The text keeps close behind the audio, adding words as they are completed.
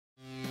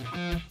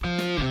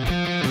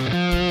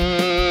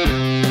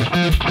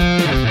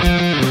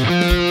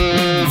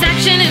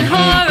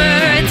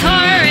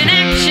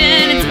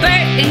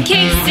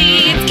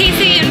Casey, it's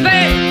Casey and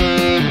Bert.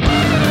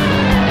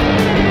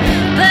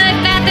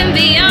 Bloodbath and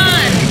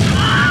Beyond.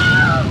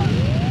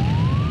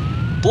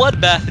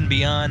 Bloodbath and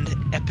Beyond,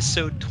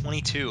 episode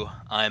 22.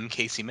 I'm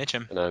Casey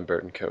Mitchum. And I'm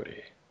Burton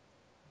Cody.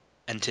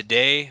 And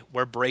today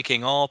we're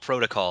breaking all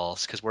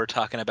protocols because we're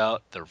talking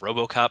about the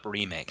RoboCop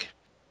remake.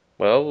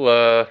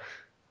 Well,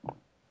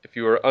 if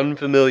you are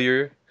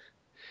unfamiliar,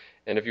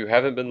 and if you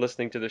haven't been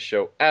listening to the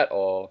show at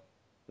all,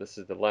 this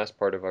is the last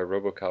part of our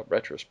RoboCop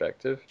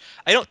retrospective.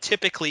 I don't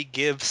typically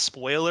give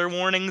spoiler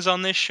warnings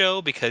on this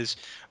show because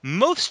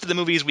most of the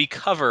movies we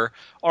cover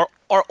are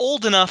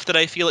old enough that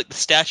I feel like the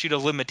statute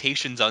of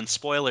limitations on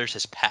spoilers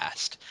has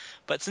passed.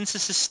 But since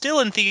this is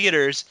still in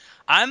theaters,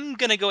 I'm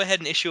going to go ahead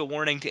and issue a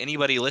warning to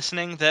anybody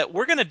listening that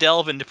we're going to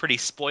delve into pretty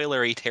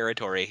spoilery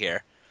territory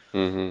here.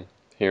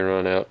 Here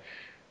on out.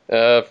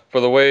 For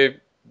the way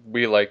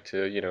we like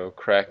to,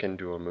 crack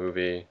into a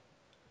movie,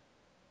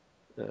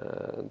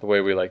 the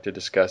way we like to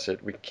discuss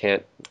it, we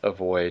can't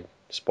avoid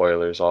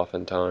spoilers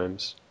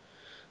oftentimes.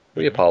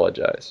 We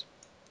apologize.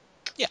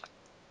 Yeah.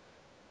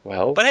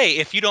 Well, but hey,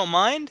 if you don't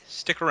mind,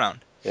 stick around.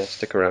 Yeah,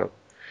 stick around.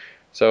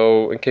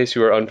 So, in case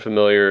you are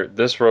unfamiliar,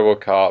 this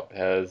RoboCop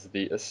has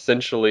the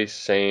essentially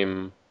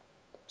same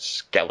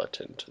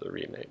skeleton to the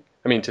remake.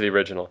 To the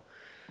original.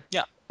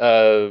 Yeah.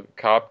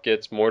 Cop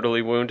gets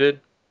mortally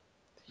wounded.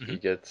 He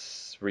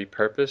gets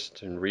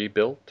repurposed and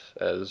rebuilt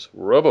as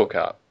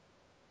RoboCop.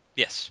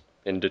 Yes.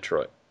 In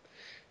Detroit.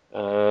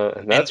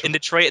 And that's in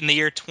Detroit in the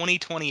year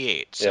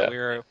 2028. So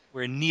yeah.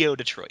 we're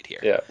Neo-Detroit here.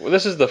 Yeah. Well,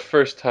 this is the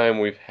first time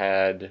we've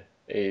had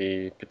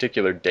a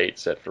particular date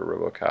set for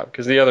RoboCop,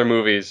 because the other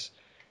movies,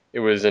 it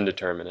was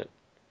indeterminate.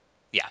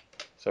 Yeah.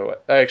 So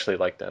I actually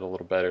like that a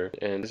little better.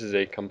 And this is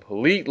a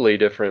completely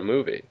different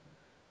movie.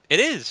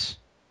 It is.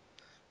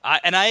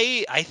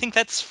 I think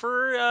that's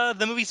for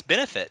the movie's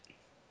benefit.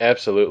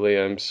 Absolutely.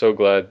 I'm so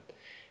glad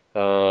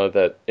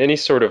that any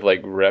sort of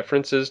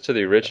references to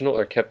the original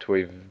are kept to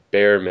a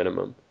bare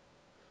minimum.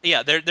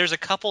 Yeah, there's a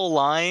couple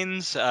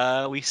lines.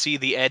 We see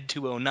the Ed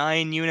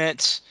 209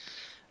 units,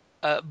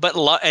 but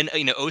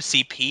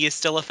OCP is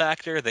still a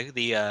factor.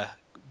 The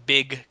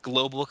big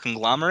global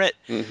conglomerate.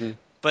 Mm-hmm.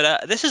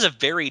 But this is a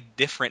very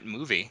different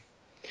movie.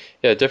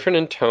 Yeah, different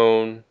in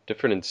tone,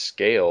 different in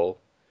scale.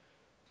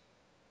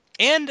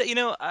 And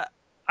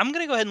I'm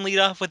gonna go ahead and lead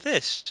off with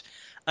this.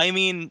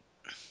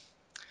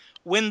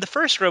 When the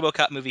first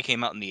RoboCop movie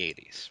came out in the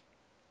 80s,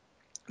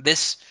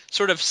 this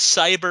sort of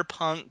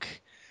cyberpunk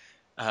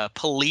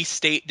police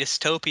state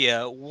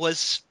dystopia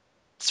was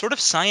sort of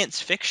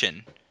science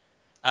fiction.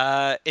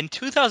 In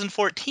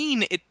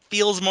 2014, it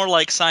feels more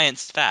like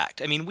science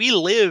fact. We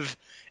live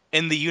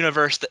in the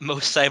universe that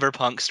most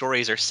cyberpunk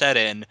stories are set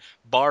in,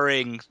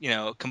 barring,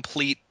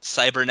 complete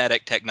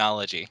cybernetic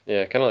technology.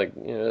 Yeah, kind of like,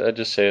 I'd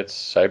just say it's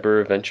cyber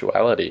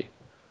eventuality.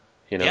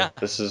 Yeah.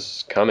 This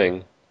is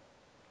coming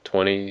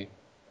 10,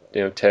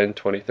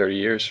 20, 30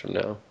 years from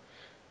now.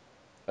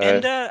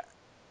 And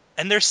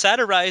they're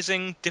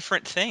satirizing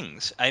different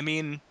things.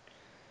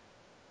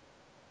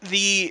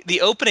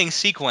 The opening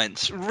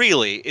sequence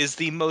really is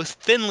the most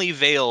thinly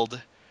veiled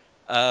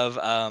of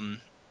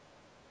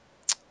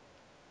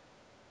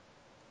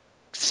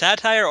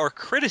satire or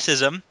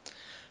criticism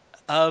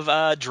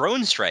of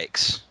drone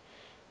strikes.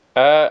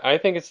 I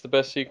think it's the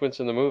best sequence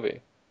in the movie.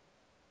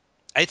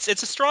 It's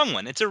a strong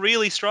one. It's a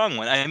really strong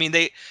one.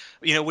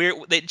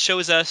 It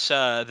shows us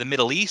the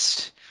Middle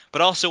East,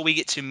 but also we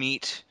get to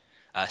meet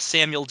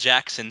Samuel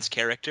Jackson's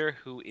character,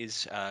 who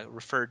is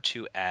referred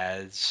to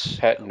as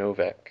Pat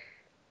Novak.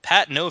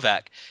 Pat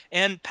Novak,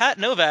 and Pat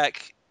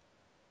Novak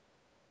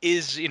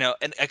is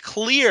a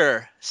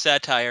clear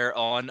satire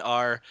on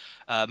our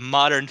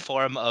modern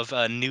form of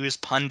news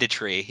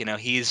punditry.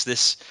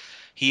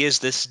 He is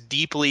this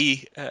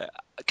deeply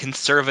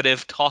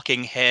conservative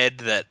talking head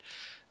that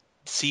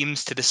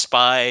seems to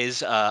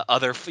despise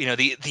other,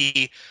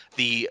 the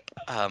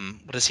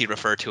what does he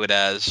refer to it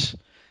as?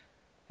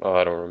 Oh,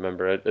 I don't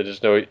remember. I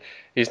just know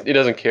he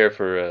doesn't care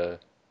for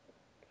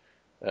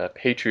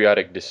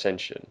patriotic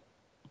dissension.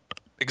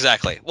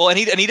 Exactly. Well, and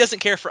he doesn't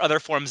care for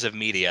other forms of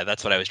media.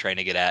 That's what I was trying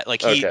to get at.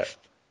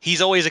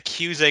 He's always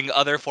accusing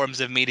other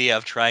forms of media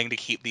of trying to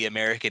keep the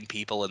American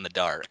people in the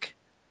dark.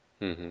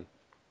 Mm-hmm.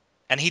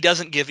 And he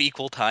doesn't give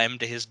equal time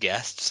to his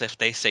guests if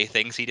they say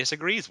things he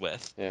disagrees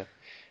with. Yeah.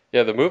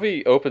 Yeah, the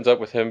movie opens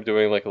up with him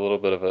doing a little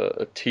bit of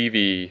a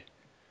TV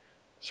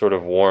sort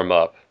of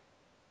warm-up.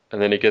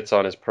 And then he gets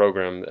on his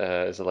program,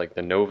 is it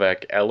the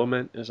Novak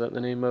Element? Is that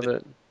the name of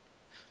it?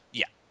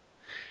 Yeah.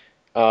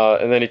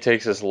 And then he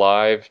takes us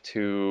live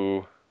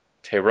to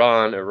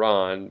Tehran,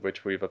 Iran,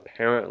 which we've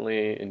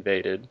apparently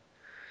invaded.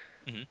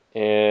 Mm-hmm.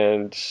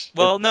 And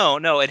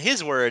no. In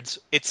his words,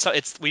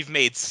 it's we've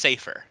made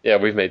safer. Yeah,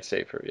 we've made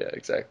safer. Yeah,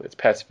 exactly. It's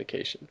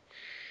pacification.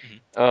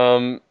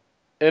 Mm-hmm.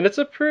 And it's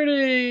a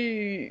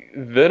pretty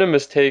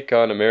venomous take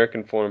on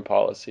American foreign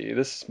policy.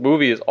 This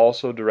movie is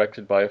also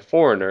directed by a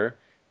foreigner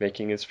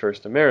making his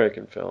first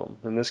American film.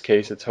 In this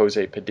case, it's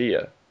Jose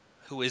Padilla.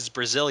 Who is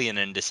Brazilian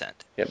in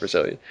descent. Yeah,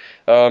 Brazilian.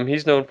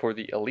 He's known for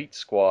the Elite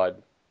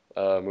Squad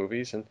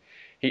movies, and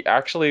he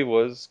actually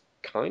was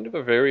kind of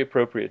a very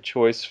appropriate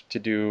choice to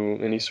do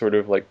any sort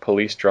of like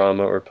police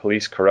drama or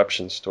police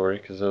corruption story,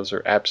 because those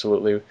are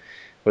absolutely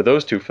what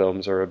those two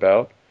films are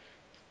about.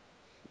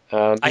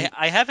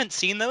 I haven't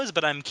seen those,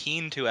 but I'm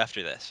keen to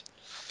after this.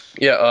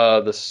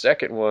 Yeah, the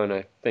second one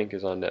I think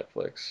is on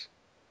Netflix.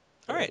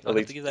 All right, I'll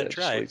have to Elite, give that a just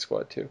try. Elite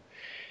Squad 2.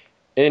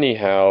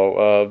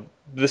 Anyhow,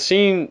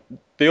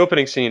 the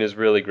opening scene is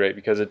really great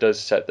because it does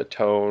set the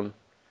tone.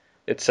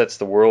 It sets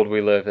the world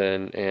we live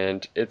in,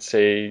 and it's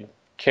a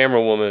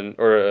camera woman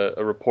or a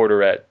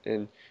reporterette,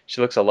 and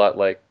she looks a lot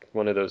like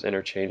one of those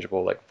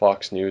interchangeable like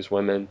Fox News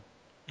women.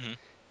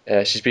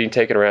 Mhm. She's being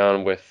taken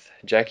around with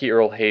Jackie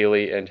Earl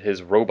Haley and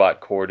his robot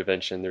core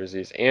division. There's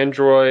these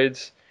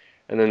androids,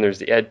 and then there's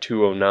the Ed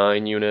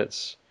 209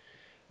 units.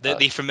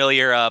 The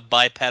familiar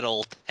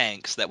bipedal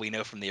tanks that we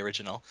know from the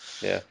original.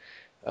 Yeah.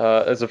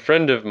 As a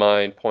friend of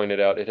mine pointed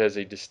out, it has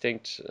a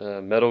distinct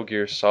Metal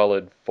Gear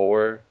Solid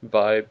 4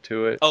 vibe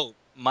to it. Oh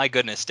my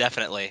goodness,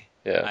 definitely.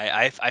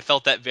 Yeah. I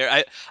felt that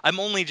I'm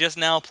only just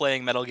now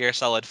playing Metal Gear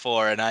Solid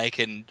 4, and I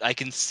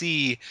can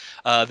see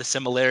the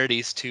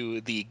similarities to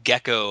the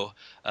Gecko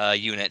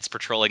units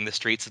patrolling the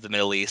streets of the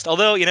Middle East.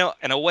 Although,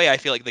 in a way, I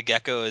feel like the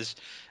Geckos,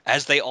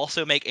 as they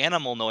also make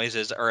animal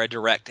noises, are a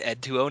direct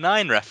Ed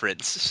 209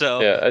 reference.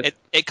 So Yeah,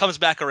 it comes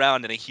back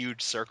around in a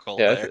huge circle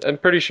yeah, there. I'm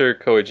pretty sure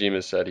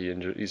Kojima said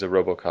he's a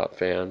RoboCop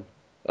fan,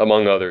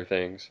 among other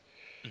things.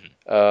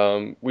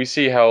 Mhm. We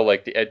see how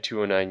like the Ed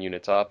 209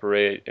 units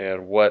operate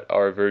and what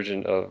our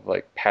version of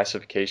like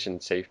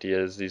pacification safety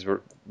is. These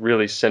were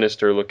really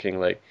sinister looking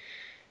like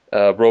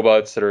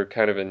robots that are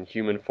kind of in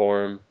human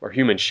form or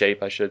human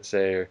shape, I should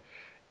say, or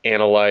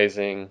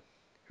analyzing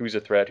who's a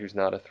threat, who's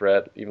not a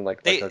threat, even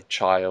like They a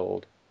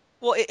child.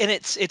 well, and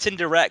it's in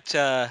direct.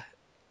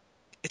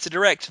 It's a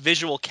direct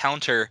visual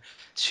counter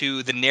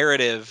to the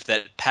narrative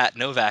that Pat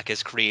Novak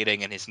is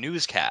creating in his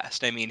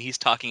newscast. I mean, he's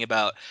talking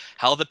about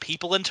how the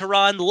people in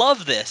Tehran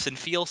love this and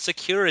feel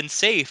secure and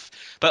safe,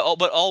 but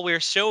all we're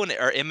shown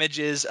are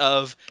images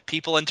of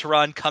people in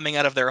Tehran coming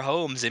out of their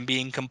homes and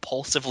being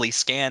compulsively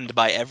scanned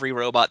by every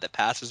robot that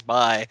passes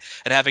by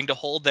and having to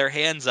hold their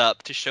hands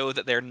up to show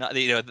that they're not,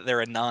 that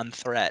they're a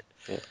non-threat.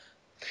 Yeah,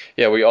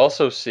 yeah. We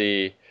also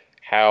see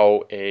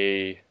how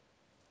a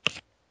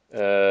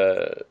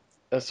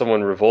uh,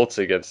 someone revolts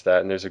against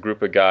that, and there's a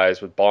group of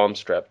guys with bombs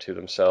strapped to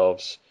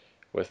themselves,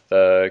 with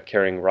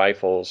carrying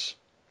rifles,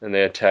 and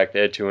they attack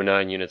the Ed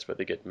 209 units, but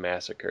they get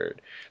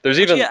massacred. There's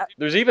Which even yeah,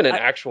 there's even an I,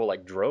 actual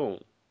like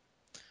drone.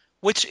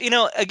 Which,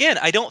 again,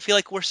 I don't feel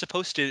like we're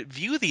supposed to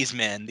view these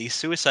men, these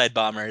suicide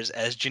bombers,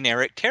 as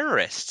generic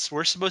terrorists.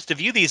 We're supposed to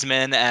view these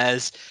men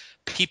as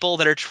people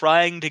that are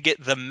trying to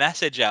get the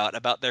message out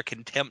about their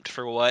contempt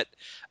for what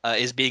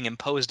is being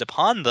imposed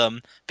upon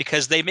them,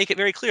 because they make it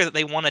very clear that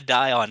they want to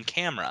die on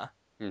camera.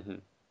 Hmm.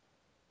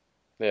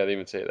 Yeah, they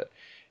even say that.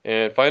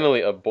 And finally,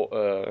 a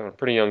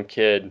pretty young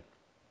kid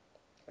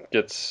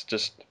gets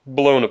just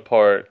blown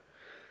apart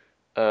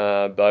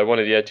by one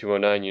of the Ed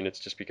 209 units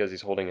just because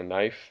he's holding a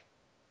knife.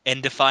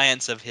 In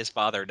defiance of his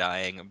father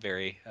dying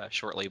very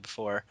shortly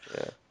before.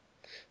 Yeah.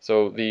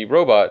 So the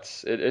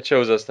robots, it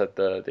shows us that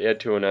the Ed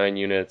 209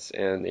 units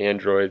and the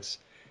androids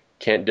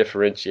can't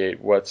differentiate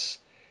what's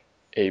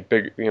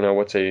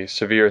a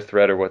severe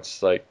threat or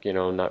what's like,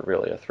 not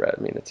really a threat.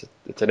 I mean,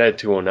 it's an Ed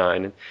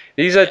 209. And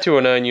these Ed Yeah.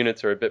 209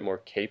 units are a bit more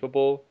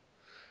capable.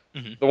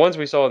 Hmm. The ones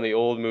we saw in the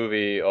old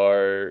movie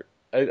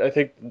I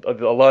think a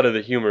lot of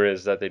the humor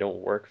is that they don't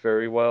work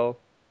very well.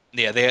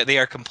 Yeah, they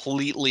are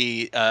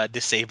completely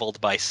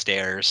disabled by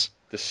stairs.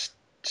 The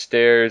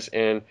stairs,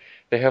 and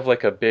they have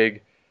like a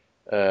big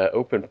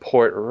open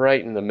port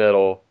right in the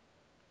middle.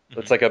 Mhm.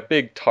 It's like a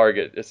big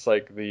target. It's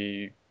like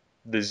the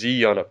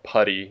Z on a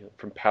putty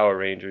from Power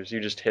Rangers. You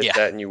just hit Yeah.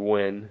 that and you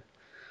win.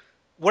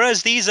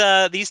 Whereas these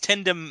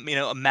tend to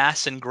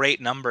amass in great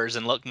numbers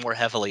and look more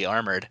heavily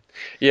armored.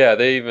 Yeah,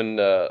 they even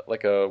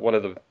like one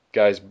of the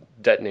guys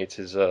detonates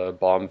his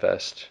bomb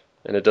vest,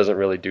 and it doesn't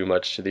really do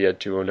much to the Ed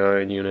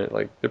 209 unit.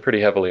 Like they're pretty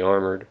heavily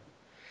armored.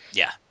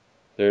 Yeah.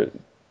 They're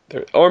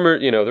they're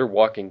armored. They're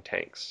walking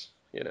tanks.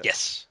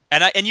 Yes.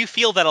 And you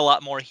feel that a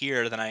lot more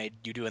here than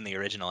you do in the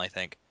original, I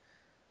think.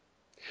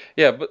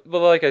 Yeah, but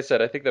like I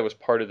said, I think that was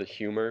part of the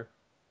humor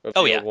of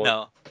Oh the yeah, old one.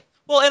 no.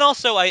 Well, and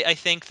also I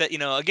think that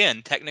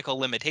again, technical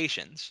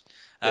limitations,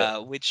 Yeah.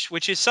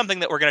 which is something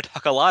that we're going to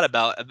talk a lot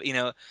about.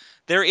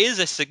 There is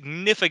a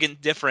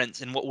significant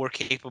difference in what we're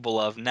capable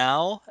of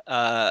now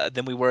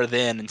than we were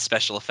then in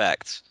special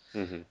effects.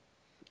 Hmm.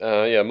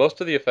 Yeah, most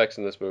of the effects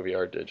in this movie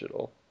are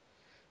digital.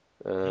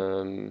 Mhm.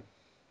 Um,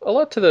 a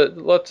lot to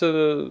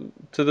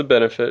the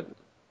benefit,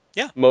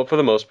 Yeah. for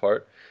the most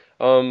part.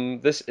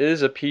 This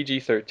is a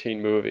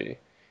PG-13 movie.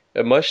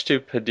 Much to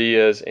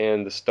Padilla's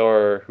and the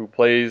star who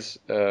plays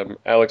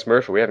Alex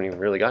Murphy, we haven't even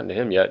really gotten to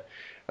him yet.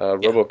 Yeah.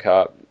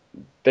 RoboCop.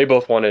 They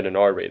both wanted an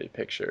R-rated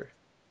picture.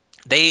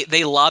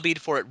 They lobbied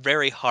for it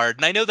very hard,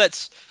 and I know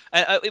that's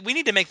We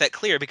need to make that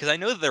clear because I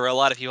know that there are a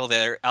lot of people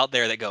out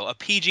there that go, a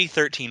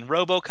PG-13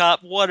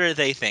 RoboCop, what are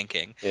they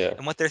thinking? Yeah.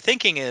 And what they're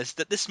thinking is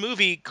that this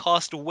movie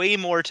cost way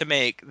more to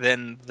make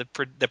than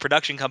the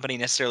production company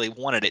necessarily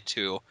wanted it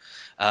to.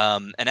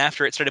 And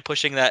after it started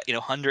pushing that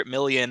 100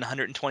 million,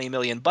 120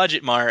 million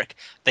budget mark,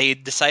 they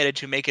decided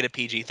to make it a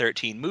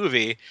PG-13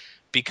 movie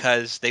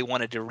because they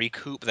wanted to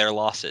recoup their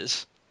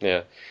losses.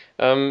 Yeah.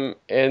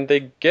 And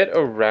they get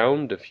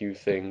around a few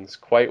things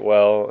quite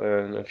well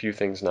and a few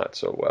things not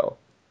so well.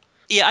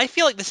 Yeah, I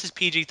feel like this is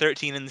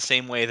PG-13 in the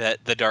same way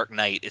that The Dark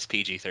Knight is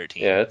PG-13.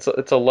 Yeah,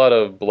 it's a lot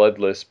of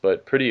bloodless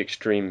but pretty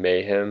extreme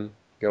mayhem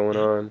going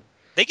on.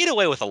 They get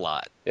away with a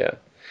lot. Yeah.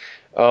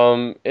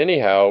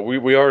 Anyhow,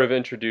 we are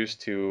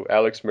introduced to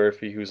Alex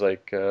Murphy, who's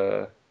like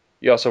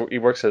he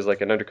works as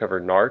like an undercover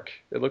narc,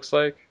 it looks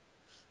like.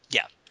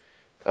 Yeah.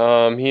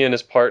 He and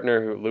his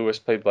partner, who Lewis,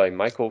 played by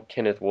Michael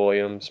Kenneth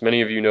Williams.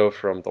 Many of you know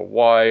from The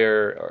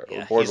Wire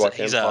or Boardwalk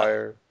he's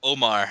Empire.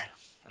 Omar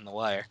on The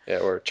Wire. Yeah,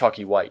 or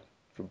Chalky White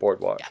from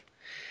Boardwalk.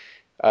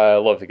 Yeah. I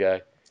love the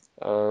guy.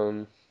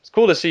 It's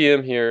cool to see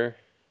him here.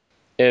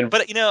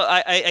 But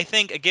I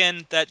think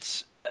again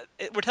that's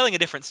we're telling a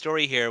different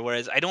story here.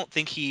 Whereas I don't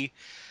think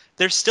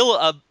there's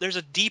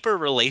a deeper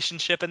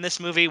relationship in this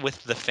movie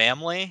with the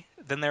family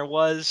than there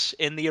was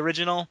in the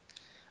original,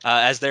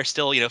 as they're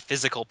still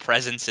physical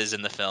presences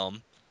in the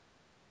film.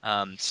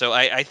 So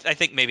I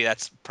think maybe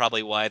that's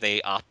probably why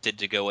they opted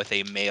to go with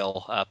a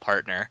male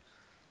partner.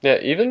 Yeah,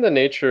 even the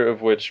nature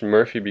of which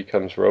Murphy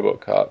becomes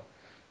RoboCop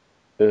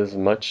is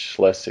much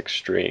less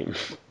extreme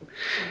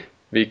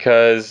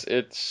because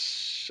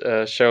it's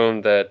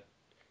shown that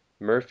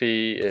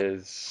Murphy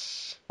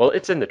is, well,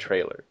 it's in the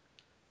trailer.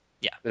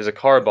 Yeah. There's a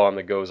car bomb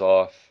that goes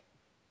off,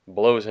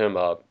 blows him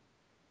up,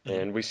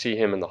 and we see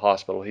him in the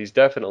hospital. He's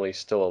definitely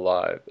still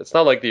alive. It's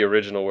not like the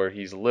original where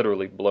he's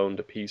literally blown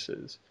to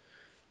pieces.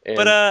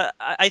 But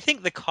I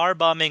think the car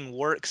bombing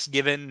works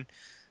given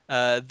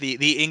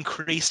the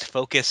increased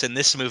focus in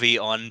this movie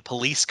on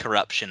police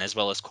corruption as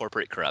well as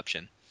corporate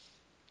corruption.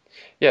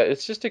 Yeah,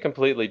 it's just a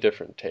completely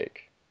different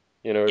take.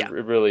 It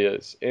really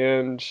is.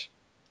 And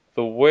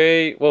the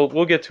way, well,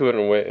 we'll get to it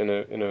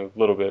in a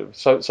little bit.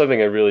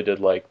 Something I really did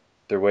like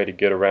their way to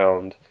get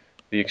around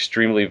the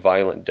extremely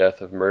violent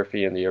death of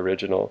Murphy in the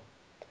original.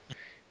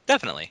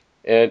 Definitely.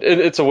 And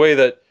it's a way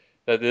that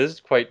is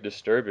quite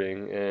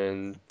disturbing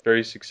and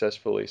very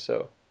successfully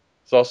so.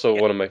 It's also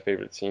one of my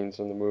favorite scenes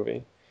in the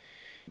movie.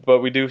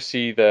 But we do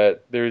see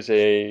that there's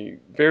a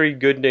very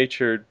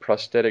good-natured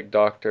prosthetic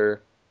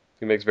doctor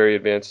who makes very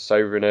advanced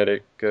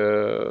cybernetic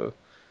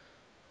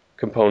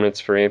components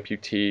for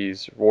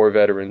amputees, war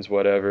veterans,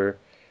 whatever.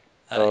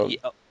 I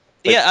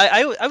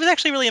was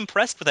actually really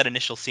impressed with that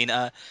initial scene.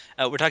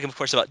 We're talking, of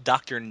course, about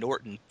Dr.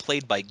 Norton,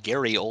 played by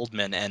Gary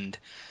Oldman, and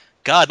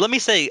God, let me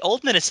say,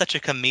 Oldman is such a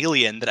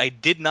chameleon that I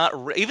did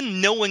not, even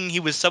knowing he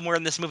was somewhere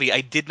in this movie,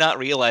 I did not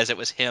realize it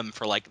was him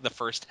for like the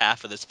first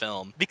half of this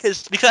film.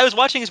 Because I was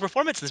watching his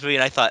performance in this movie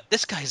and I thought,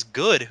 this guy's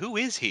good. Who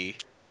is he?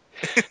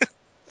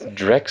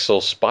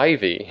 Drexel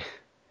Spivey,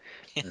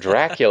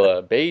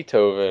 Dracula,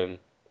 Beethoven,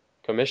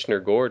 Commissioner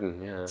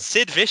Gordon, yeah.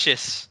 Sid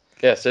Vicious.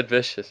 Yeah, Sid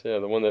Vicious, yeah,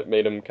 the one that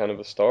made him kind of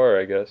a star,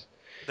 I guess.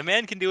 The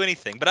man can do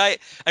anything. But I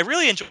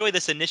really enjoy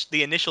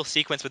the initial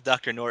sequence with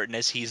Dr. Norton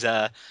as he's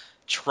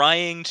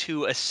trying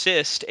to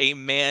assist a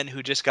man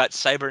who just got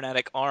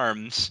cybernetic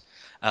arms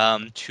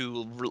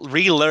to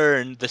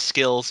relearn the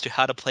skills to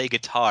how to play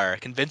guitar,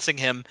 convincing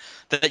him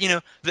that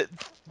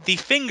the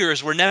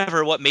fingers were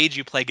never what made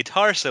you play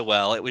guitar so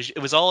well. It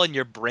was all in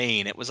your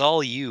brain. It was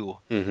all you.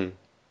 Mm-hmm.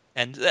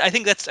 And I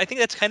think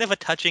that's kind of a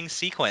touching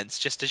sequence,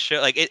 just to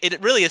show like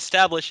it really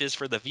establishes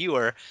for the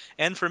viewer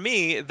and for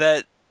me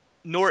that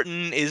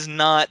Norton is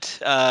not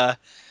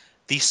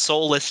the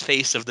soulless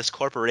face of this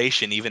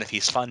corporation, even if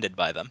he's funded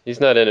by them. He's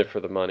not in it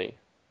for the money.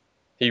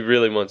 He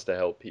really wants to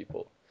help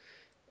people.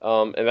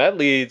 And that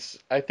leads,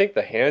 I think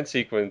the hand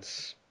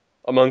sequence,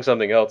 among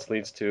something else,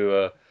 leads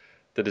to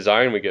the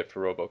design we get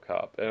for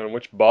RoboCop, and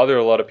which bothered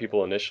a lot of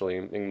people initially,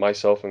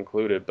 myself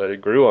included, but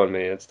it grew on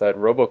me. It's that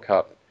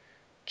RoboCop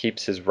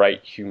keeps his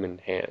right human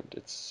hand.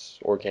 It's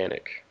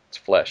organic. It's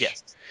flesh.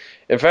 Yes.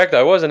 In fact,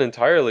 I wasn't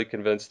entirely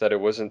convinced that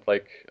it wasn't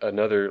like a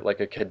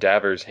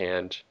cadaver's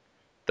hand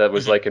that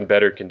was like in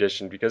better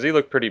condition, because he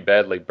looked pretty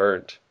badly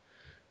burnt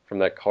from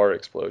that car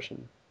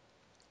explosion.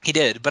 He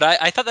did, but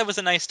I thought that was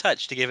a nice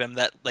touch to give him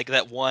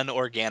that one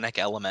organic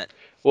element.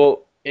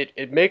 Well,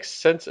 it makes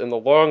sense in the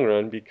long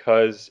run,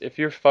 because if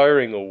you're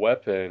firing a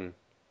weapon,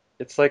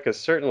 it's like a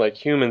certain like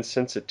human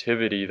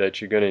sensitivity that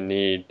you're going to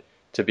need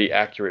to be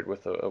accurate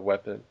with a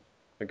weapon,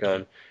 a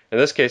gun. In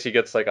this case, he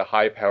gets like a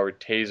high-powered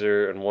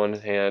taser in one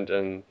hand,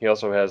 and he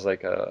also has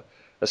like a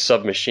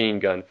submachine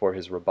gun for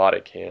his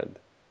robotic hand.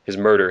 His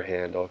murder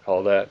hand, I'll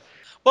call that.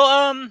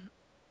 Well,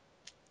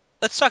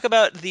 let's talk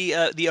about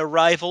the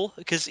arrival,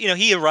 because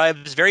he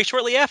arrives very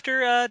shortly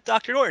after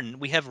Dr. Norton.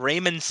 We have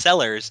Raymond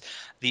Sellers,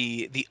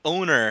 the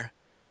owner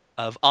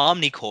of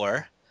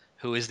Omnicorp,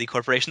 who is the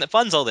corporation that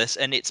funds all this,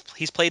 and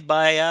he's played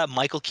by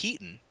Michael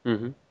Keaton.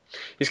 Mm-hmm.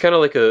 He's kind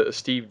of like a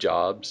Steve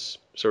Jobs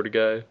sort of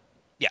guy.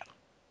 Yeah.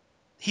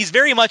 he's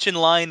very much in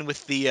line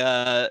with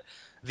the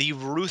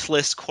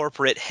ruthless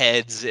corporate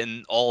heads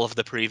in all of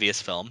the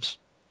previous films.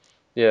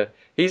 Yeah,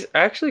 he's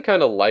actually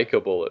kind of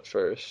likable at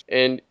first,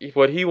 and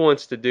what he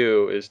wants to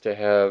do is to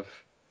have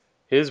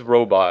his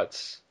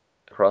robots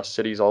across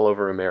cities all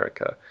over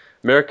America.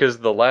 America's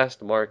the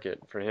last market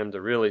for him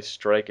to really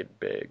strike it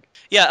big.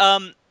 Yeah.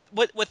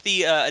 What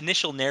the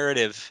initial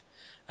narrative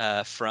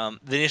from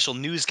the initial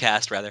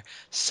newscast rather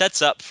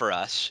sets up for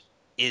us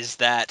is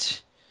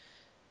that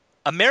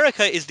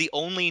America is the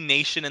only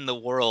nation in the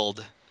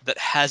world that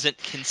hasn't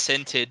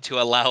consented to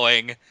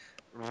allowing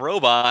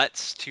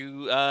robots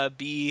to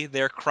be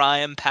their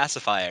crime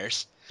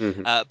pacifiers.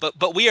 Hmm.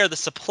 But we are the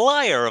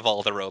supplier of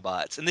all the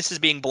robots, and this is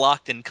being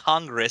blocked in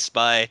Congress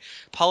by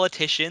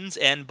politicians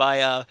and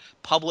by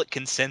public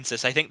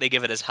consensus. I think they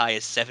give it as high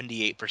as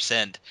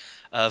 78%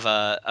 of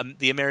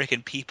the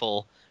American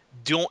people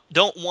don't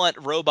want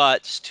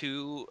robots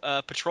to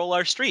patrol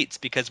our streets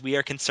because we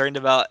are concerned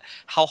about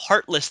how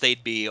heartless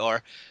they'd be,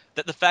 or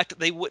that the fact that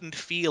they wouldn't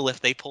feel if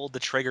they pulled the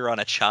trigger on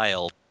a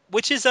child,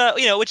 which is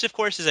which of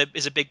course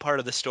is a big part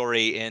of the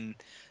story in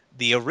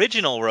the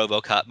original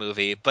RoboCop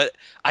movie. But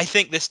I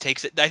think this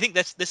takes it. I think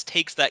this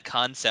takes that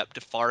concept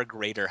to far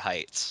greater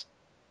heights.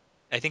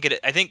 I think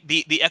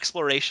the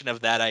exploration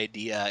of that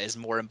idea is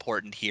more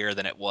important here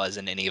than it was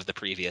in any of the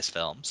previous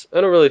films.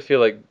 I don't really feel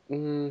like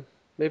maybe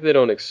they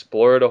don't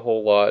explore it a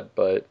whole lot,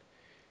 but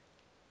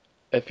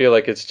I feel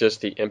like it's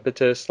just the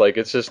impetus, like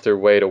it's just their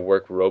way to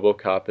work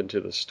RoboCop into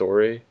the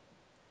story.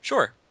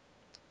 Sure,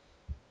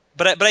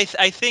 but I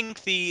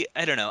think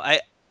I don't know.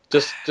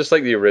 Just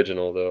like the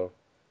original though,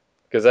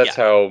 because that's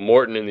Yeah. how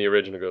Morton in the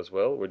original goes.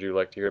 Well, would you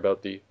like to hear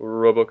about the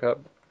RoboCop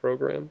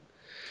program?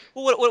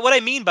 Well, what I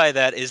mean by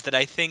that is that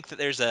I think that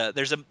there's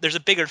a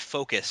bigger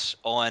focus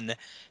on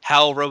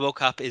how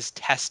RoboCop is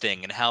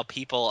testing and how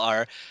people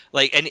are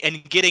like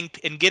and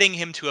getting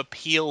him to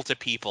appeal to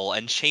people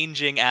and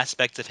changing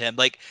aspects of him.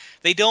 Like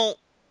they don't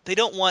they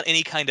don't want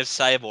any kind of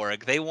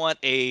cyborg. They want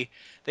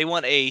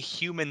a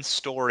human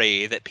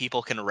story that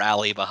people can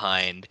rally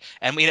behind.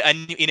 And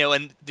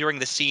during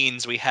the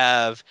scenes we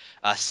have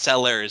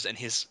Sellers and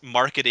his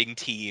marketing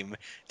team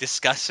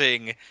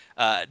discussing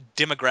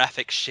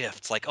demographic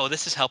shifts, like, oh,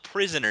 this is how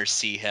prisoners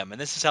see him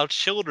and this is how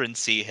children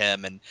see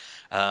him.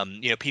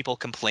 And people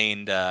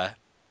complained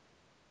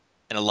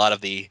in a lot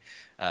of the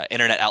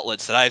internet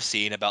outlets that I've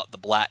seen about the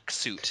black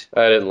suit.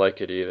 I didn't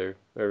like it either.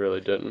 I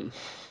really didn't.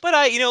 But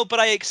I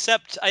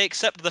accept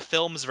the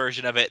film's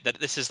version of it, that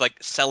this is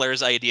like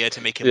Sellers' idea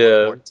to make him look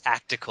Yeah, more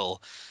tactical,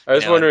 I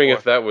was and wondering more.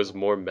 if that was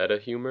more meta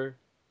humor.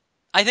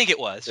 I think it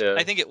was. Yeah.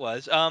 I think it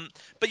was.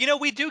 But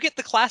we do get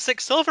the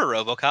classic silver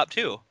RoboCop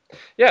too.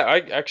 Yeah, I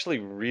actually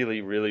really,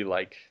 really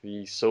like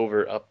the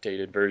silver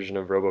updated version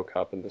of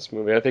RoboCop in this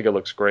movie. I think it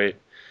looks great.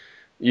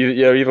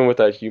 Even with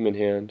that human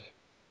hand.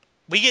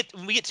 We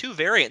get two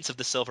variants of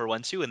the silver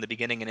one too in the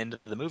beginning and end of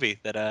the movie.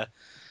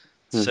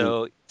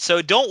 Hmm.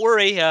 So don't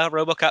worry,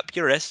 RoboCop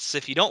purists.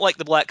 If you don't like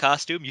the black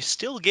costume, you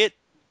still get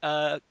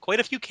quite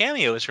a few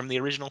cameos from the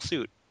original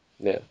suit.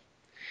 Yeah.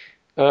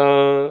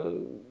 Uh,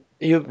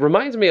 he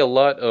reminds me a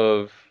lot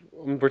of.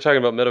 We're talking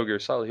about Metal Gear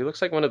Solid. He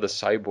looks like one of the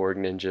cyborg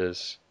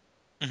ninjas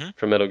Hmm.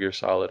 from Metal Gear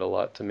Solid a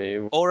lot to me.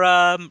 Or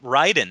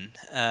Raiden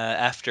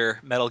after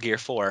Metal Gear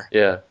 4.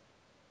 Yeah.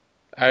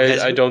 Who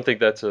has I don't think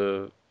that's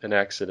an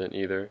accident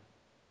either.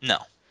 No.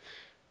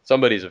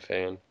 Somebody's a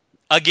fan.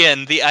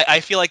 Again, I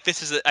feel like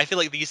I feel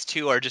like these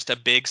two are just a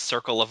big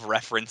circle of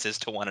references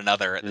to one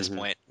another at this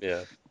point.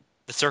 Yeah.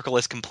 The circle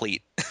is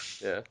complete.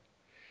 Yeah.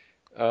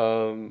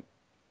 Um,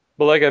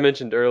 but like I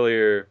mentioned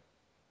earlier,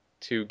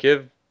 to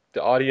give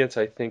the audience,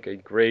 I think, a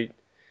great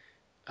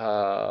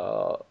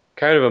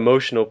kind of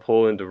emotional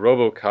pull into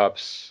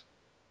RoboCop's,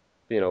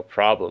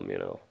 problem,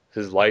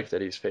 his life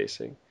that he's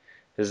facing,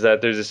 is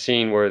that there's a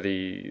scene where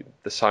the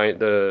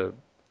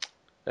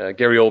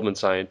Gary Oldman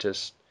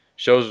scientist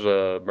shows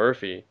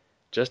Murphy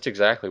just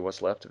exactly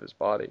what's left of his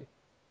body.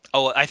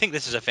 Oh, I think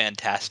this is a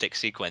fantastic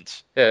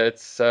sequence. Yeah,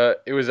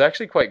 it was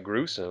actually quite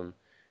gruesome.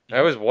 I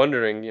Mhm. was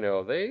wondering,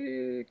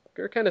 they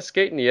are kind of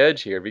skating the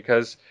edge here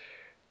because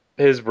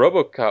his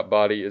RoboCop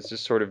body is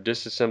just sort of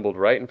disassembled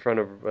right in front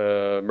of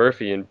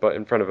Murphy, but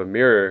in front of a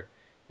mirror,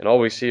 and all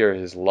we see are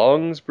his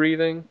lungs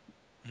breathing.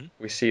 Mhm.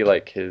 We see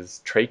like his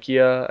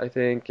trachea, I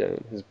think, and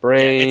his Yeah, it's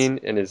brain,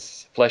 and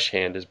his flesh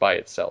hand is by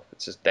itself.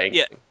 It's just yeah.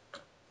 dangling.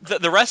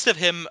 The rest of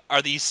him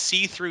are these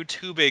see-through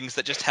tubings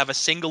that just have a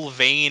single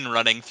vein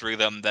running through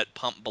them that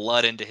pump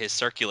blood into his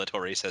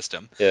circulatory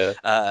system.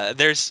 Yeah.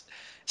 There's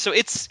so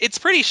it's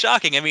pretty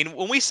shocking. I mean,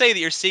 when we say that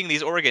you're seeing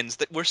these organs,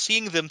 that we're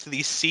seeing them through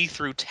these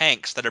see-through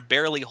tanks that are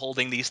barely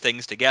holding these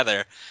things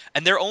together,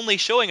 and they're only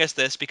showing us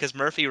this because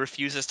Murphy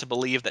refuses to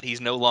believe that he's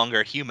no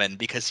longer human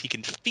because he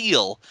can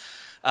feel.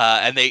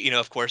 And they,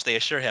 of course, they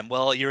assure him,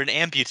 well, you're an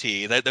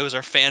amputee. Those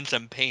are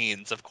phantom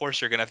pains. Of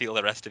course, you're going to feel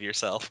the rest of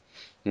yourself.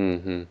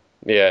 Hmm.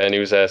 Yeah, and he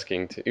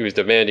was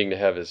demanding to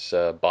have his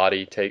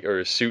body or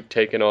his suit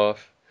taken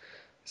off.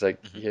 He's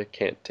like, Mhm. you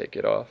can't take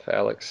it off,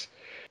 Alex.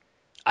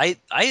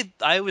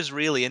 I was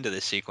really into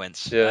this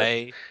sequence. Yeah,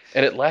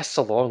 and it lasts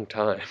a long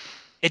time.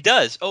 It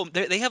does. Oh,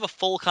 they have a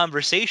full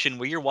conversation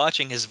where you're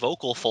watching his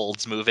vocal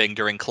folds moving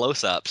during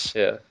close-ups.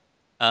 Yeah.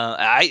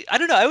 I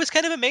don't know. I was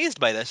kind of amazed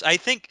by this. I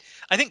think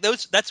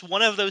that's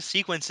one of those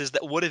sequences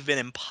that would have been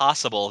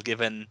impossible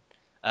given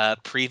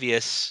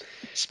previous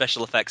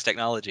special effects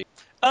technology.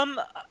 Um,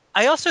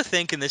 I also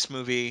think in this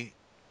movie,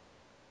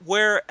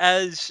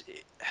 whereas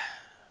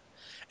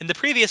in the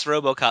previous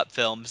RoboCop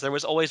films, there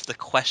was always the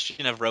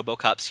question of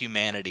RoboCop's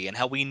humanity and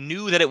how we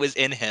knew that it was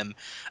in him.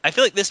 I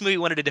feel like this movie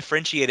wanted to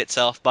differentiate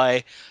itself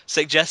by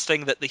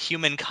suggesting that the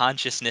human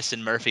consciousness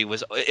in Murphy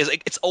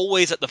it's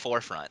always at the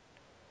forefront.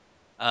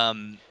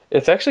 Um,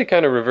 It's actually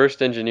kind of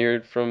reversed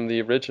engineered from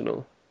the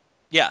original.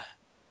 yeah,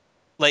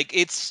 like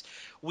it's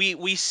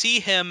we see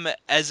him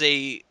as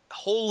a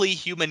wholly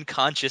human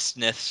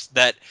consciousness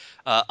that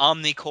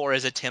Omnicore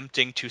is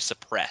attempting to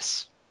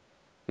suppress.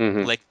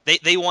 Hmm. Like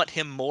they want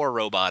him more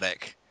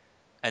robotic.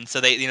 And so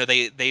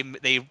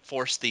they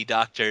force the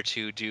doctor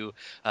to do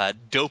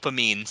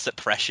dopamine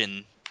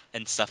suppression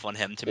and stuff on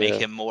him to Yeah.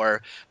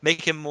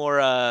 make him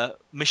more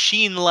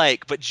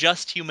machine-like, but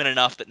just human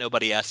enough that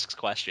nobody asks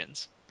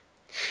questions.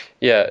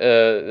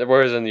 Yeah,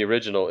 whereas in the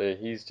original,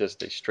 he's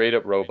just a straight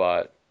up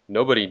robot.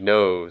 Nobody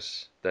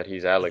knows that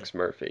he's Mhm. Alex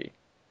Murphy.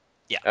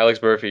 Yeah,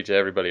 Alex Murphy to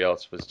everybody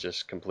else was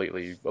just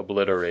completely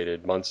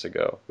obliterated months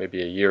ago,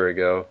 maybe a year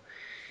ago.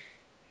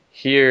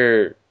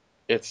 Here,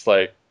 it's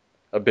like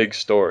a big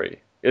story.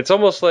 It's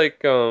almost like,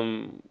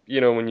 when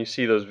you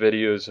see those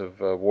videos of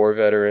war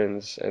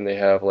veterans and they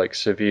have like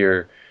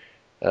severe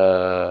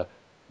uh,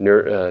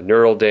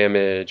 neural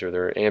damage or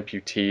they're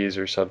amputees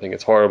or something.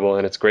 It's horrible,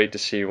 and it's great to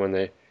see when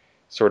they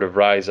sort of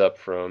rise up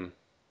from,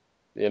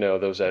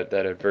 those that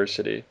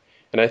adversity.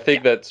 And I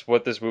think yeah, that's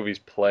what this movie's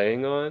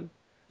playing on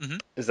hmm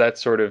is that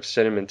sort of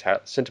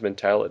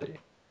sentimentality,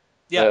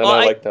 yeah. and Well, I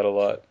I, like that a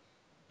lot.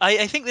 I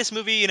I think this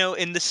movie,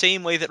 in the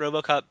same way that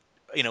RoboCop,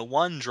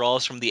 one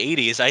draws from the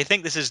 '80s, I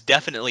think this is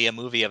definitely a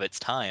movie of its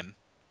time.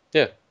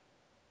 Yeah,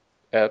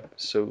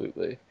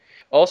 absolutely.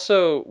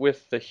 Also,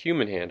 with the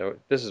human hand,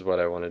 this is what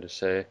I wanted to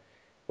say, Yeah,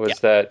 was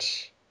that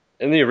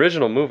in the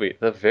original movie,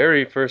 the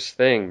very first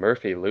thing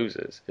Murphy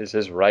loses is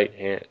his right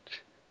hand.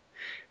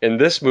 In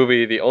this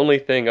movie, the only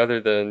thing other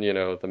than,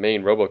 the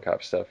main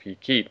RoboCop stuff he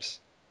keeps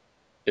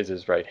is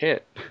his right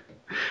hand.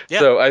 yeah.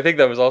 So I think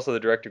that was also the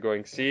director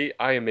going, see,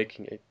 I am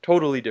making a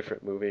totally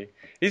different movie.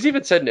 He's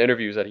even said in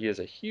interviews that he is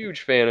a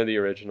huge fan of the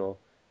original,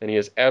 and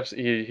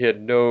he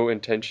had no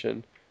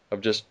intention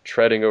of just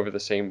treading over the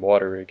same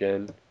water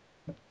again.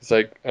 It's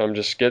like, I'm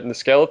just getting the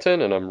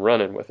skeleton and I'm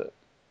running with it.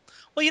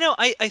 Well,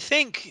 I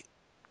think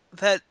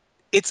that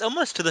it's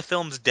almost to the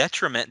film's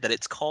detriment that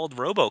it's called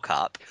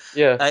RoboCop.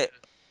 Yeah, I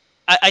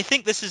I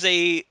think this is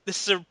a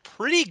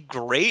pretty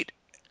great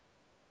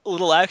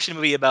little action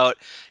movie about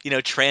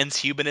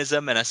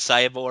transhumanism and a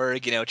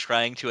cyborg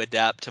trying to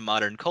adapt to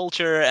modern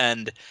culture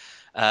and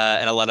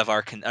a lot of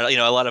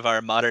a lot of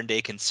our modern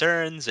day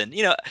concerns, and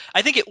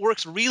I think it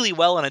works really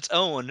well on its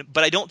own,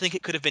 but I don't think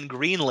it could have been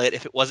greenlit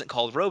if it wasn't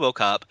called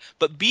RoboCop.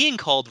 But being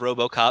called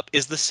RoboCop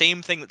is the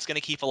same thing that's going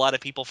to keep a lot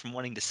of people from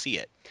wanting to see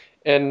it.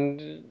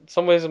 and in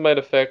some ways it might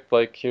affect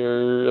like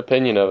your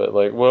opinion of it.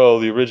 Like, well,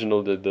 the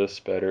original did this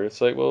better.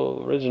 It's like,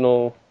 well,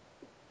 original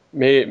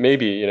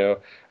maybe,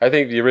 I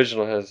think the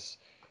original has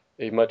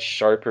a much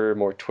sharper,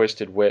 more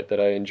twisted wit that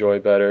I enjoy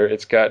better.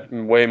 It's got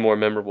way more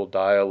memorable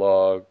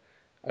dialogue.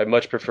 I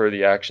much prefer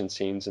the action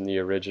scenes in the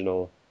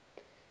original.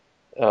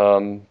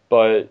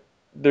 But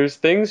there's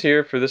things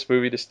here for this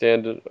movie to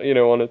stand,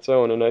 on its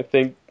own, and I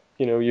think,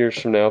 years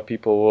from now,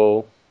 people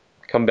will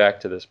come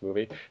back to this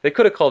movie. They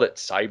could have called it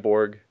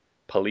Cyborg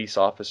Police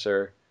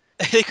Officer.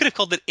 They could have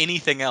called it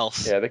anything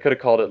else. Yeah, they could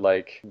have called it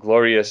like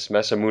Glorious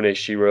Masamune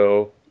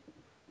Shiro.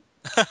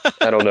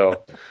 I don't know,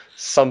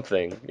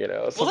 something,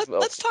 Well, something let's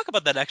else. talk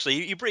about that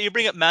actually. You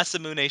bring up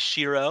Masamune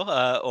Shiro,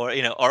 or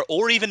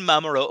even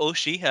Mamoru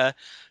Oshii,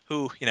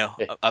 who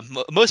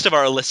most of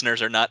our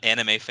listeners are not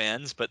anime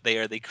fans, but they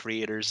are the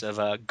creators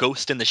of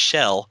Ghost in the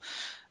Shell,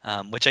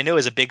 which I know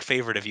is a big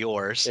favorite of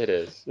yours. It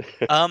is.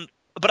 Um,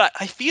 but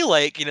I feel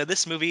like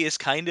this movie is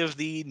kind of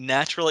the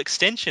natural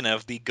extension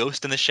of the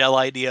Ghost in the Shell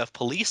idea of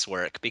police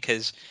work,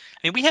 because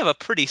I mean we have a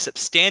pretty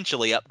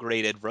substantially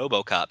upgraded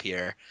RoboCop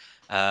here.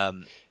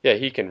 Um, Yeah,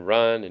 he can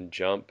run and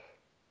jump.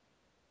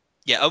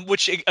 Yeah,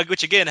 which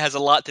again has a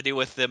lot to do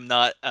with them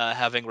not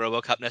having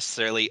RoboCop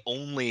necessarily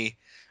only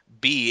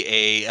be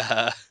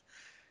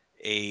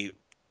a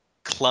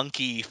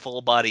clunky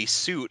full body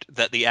suit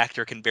that the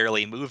actor can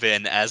barely move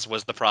in, as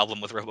was the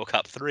problem with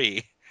RoboCop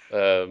 3.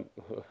 Um,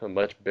 a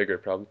much bigger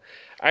problem.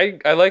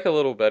 I like a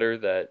little better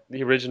that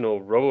the original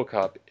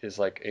RoboCop is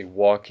like a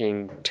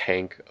walking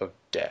tank of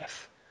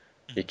death.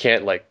 You Mhm.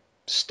 can't like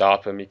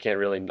stop him. You can't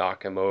really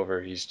knock him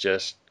over. He's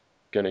just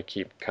gonna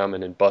keep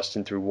coming and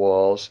busting through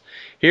walls.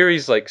 Here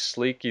he's like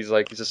sleek. He's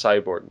a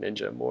cyborg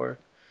ninja more.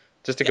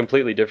 Just a Yeah,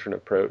 completely different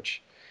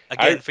approach.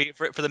 again I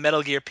for the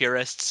Metal Gear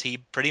purists, he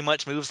pretty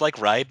much moves like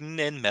Raiden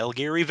in Metal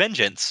Gear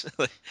Revengeance.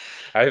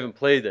 I haven't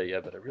played that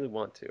yet, but I really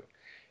want to.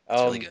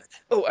 It's really Um, good.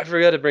 oh, I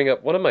forgot to bring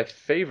up one of my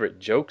favorite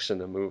jokes in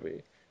the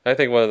movie. I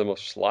think one of the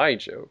most sly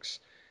jokes.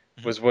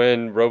 was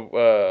when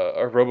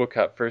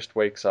RoboCop first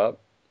wakes up.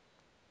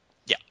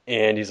 Yeah.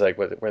 And he's like,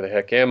 where the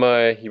heck am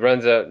I? He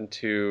runs out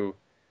into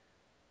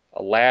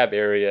a lab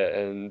area,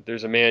 and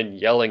there's a man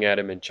yelling at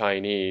him in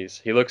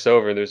Chinese. He looks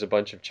over, and there's a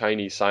bunch of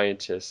Chinese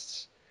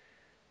scientists.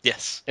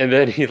 Yes. And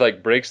then he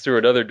like breaks through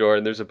another door,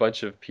 and there's a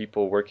bunch of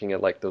people working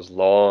at like those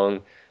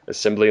long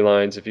assembly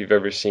lines. If you've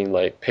ever seen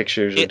like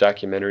pictures or It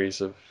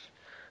documentaries of,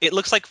 it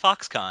looks like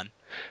Foxconn.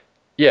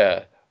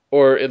 yeah,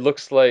 or it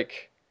looks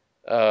like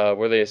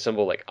where they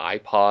assemble like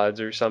iPods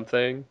or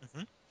something.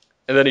 Hmm.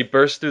 And then he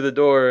bursts through the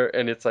door,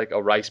 and it's like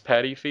a rice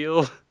paddy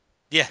field.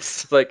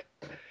 Yes. It's like,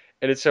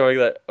 and it's showing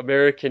that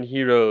American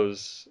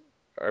heroes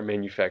are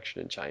manufactured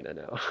in China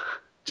now,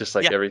 just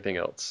like Yeah. everything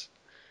else.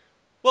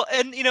 Well,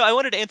 and I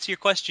wanted to answer your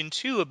question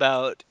too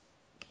about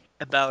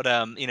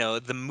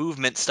the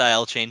movement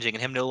style changing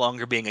and him no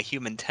longer being a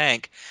human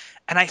tank.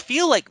 And I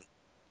feel like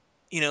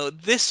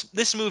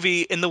this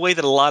movie, in the way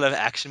that a lot of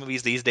action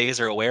movies these days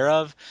are aware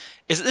of,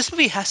 is that this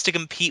movie has to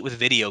compete with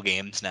video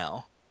games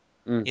now.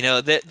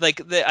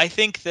 Mm. I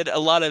think that a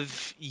lot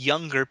of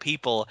younger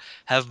people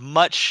have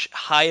much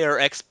higher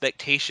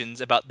expectations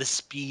about the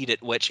speed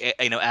at which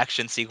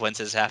action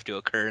sequences have to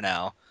occur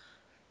now.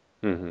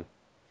 Hmm.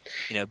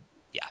 You know,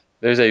 yeah.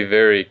 There's a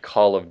very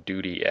Call of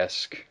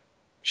Duty-esque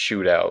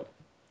shootout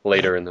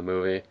later in the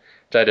movie,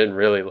 which I didn't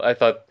really. I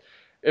thought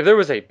if there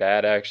was a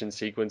bad action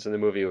sequence in the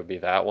movie, it would be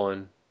that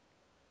one.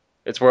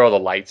 It's where all the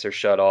lights are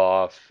shut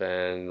off,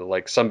 and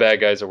like some bad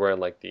guys are wearing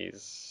like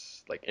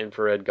these like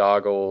infrared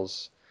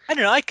goggles. I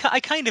don't know.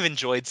 I kind of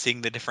enjoyed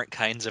seeing the different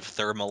kinds of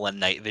thermal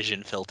and night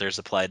vision filters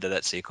applied to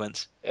that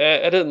sequence.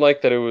 I didn't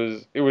like that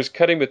it was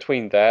cutting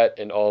between that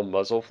and all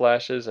muzzle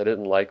flashes. I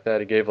didn't like that.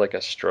 It gave like a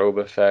strobe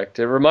effect.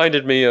 It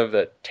reminded me of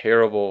that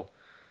terrible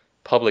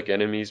Public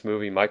Enemies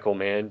movie Michael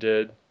Mann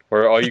did,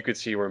 where all you could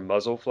see were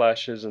muzzle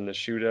flashes in the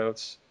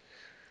shootouts.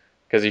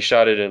 Because he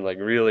shot it in like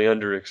really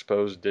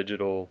underexposed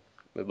digital.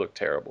 It looked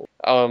terrible.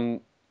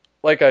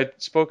 Like I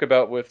spoke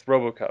about with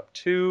RoboCop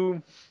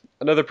 2,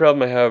 another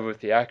problem I have with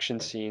the action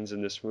scenes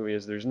in this movie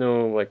is there's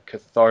no like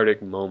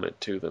cathartic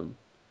moment to them.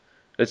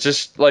 It's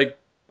just like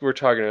we're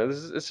talking about.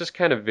 It's just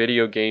kind of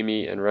video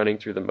gamey and running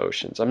through the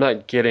motions. I'm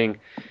not getting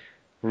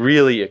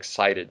really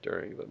excited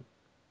during them.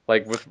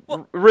 Like with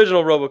Well,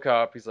 original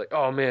RoboCop, he's like,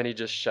 oh man, he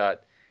just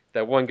shot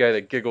that one guy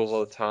that giggles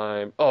all the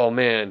time. Oh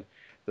man,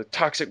 the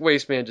toxic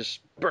waste man just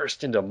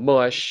burst into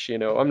mush.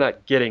 I'm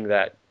not getting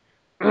that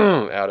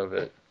out of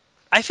it.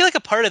 I feel like a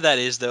part of that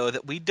is though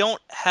that we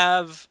don't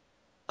have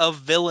a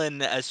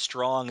villain as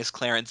strong as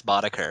Clarence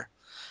Boddicker.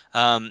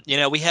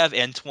 We have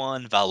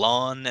Antoine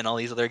Vallon and all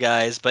these other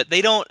guys, but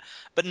they don't.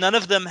 But none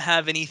of them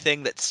have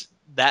anything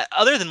that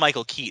other than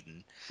Michael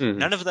Keaton. Hmm.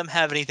 None of them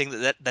have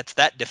anything that's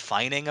that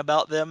defining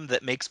about them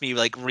that makes me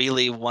like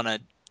really want to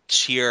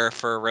cheer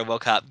for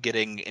RoboCop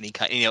getting any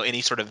kind,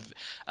 any sort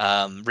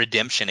of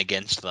redemption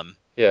against them.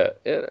 Yeah,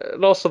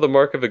 and also the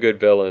mark of a good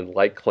villain,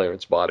 like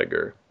Clarence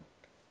Boddicker,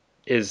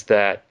 is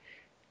that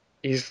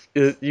he's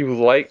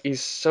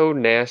so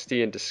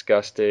nasty and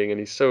disgusting, and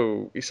he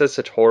says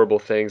such horrible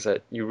things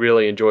that you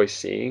really enjoy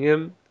seeing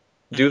him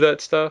do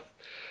that stuff.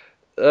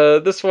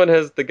 This one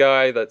has the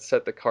guy that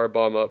set the car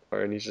bomb up,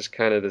 and he's just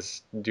kind of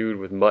this dude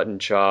with mutton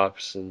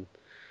chops, and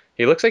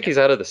he looks like he's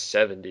out of the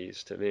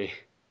 70s to me.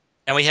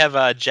 And we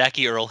have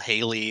Jackie Earl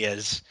Haley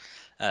as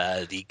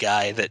the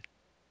guy that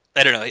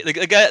I don't know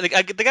the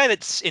guy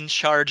that's in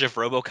charge of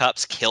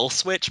RoboCop's kill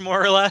switch,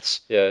 more or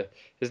less. Yeah,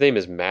 his name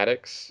is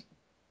Maddox.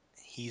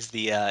 He's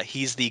the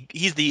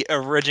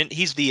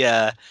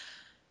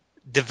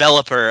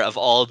developer of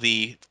all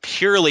the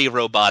purely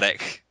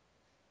robotic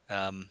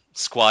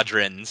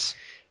squadrons.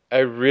 I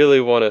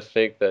really want to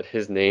think that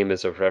his name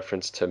is a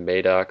reference to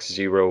Madox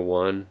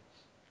 01,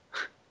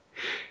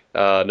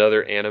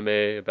 another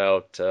anime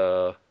about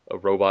a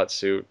robot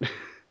suit.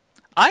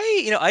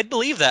 I'd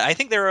believe that. I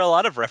think there are a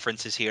lot of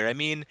references here. I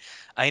mean,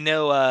 I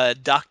know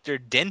Dr.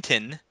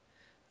 Denton,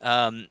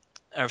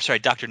 or sorry,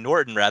 Dr.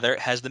 Norton rather,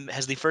 has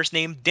the first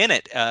name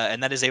Dennett,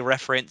 and that is a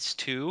reference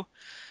to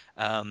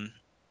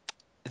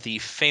the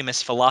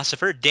famous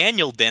philosopher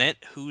Daniel Dennett,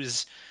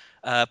 whose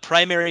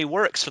primary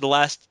works for the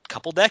last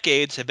couple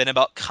decades have been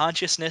about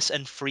consciousness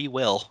and free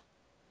will.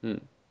 Hmm.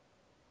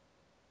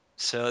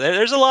 So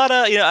there's a lot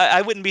of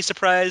I wouldn't be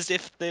surprised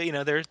if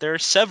there are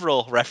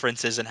several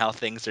references in how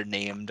things are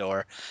named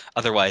or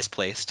otherwise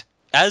placed.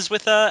 As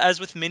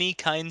with many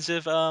kinds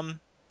of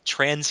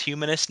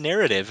transhumanist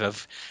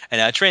narrative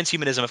and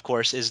transhumanism, of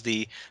course, is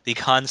the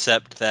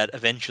concept that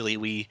eventually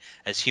we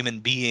as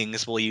human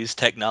beings will use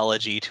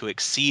technology to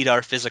exceed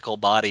our physical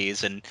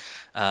bodies and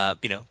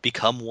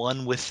become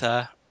one with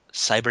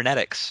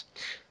cybernetics.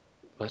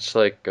 Much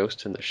like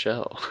Ghost in the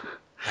Shell.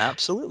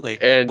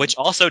 Absolutely. And Which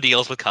also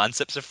deals with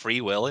concepts of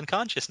free will and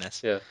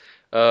consciousness. yeah.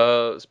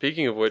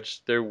 Speaking of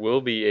which, there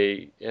will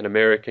be an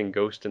American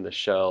Ghost in the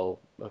Shell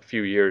a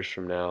few years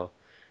from now.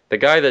 The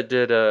guy that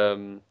did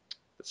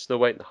Snow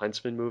White and the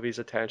Huntsman movies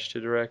attached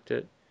to direct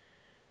it.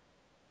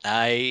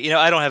 I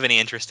don't have any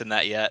interest in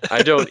that yet.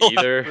 I don't They'll have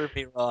to either. prove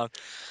me wrong.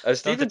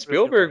 Steven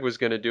Spielberg was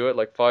going to do it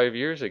like 5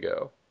 years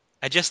ago.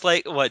 I just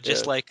like what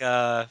just Yeah.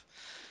 like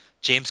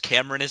James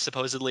Cameron is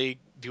supposedly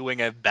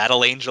doing a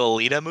Battle Angel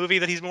Alita movie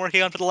that he's been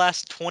working on for the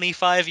last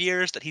 25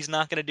 years that he's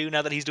not going to do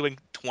now that he's doing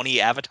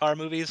 20 Avatar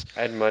movies.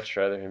 I'd much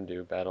rather him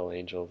do Battle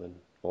Angel than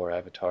more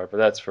Avatar, but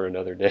that's for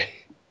another day.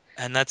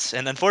 And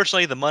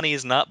unfortunately the money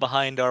is not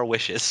behind our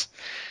wishes.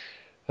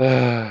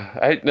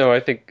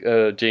 I think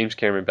James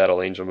Cameron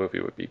Battle Angel movie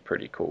would be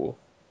pretty cool.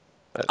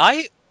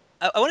 I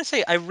I want to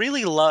say I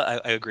really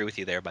love. I agree with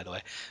you there, by the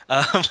way.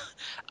 Um,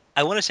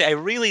 I want to say I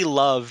really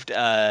loved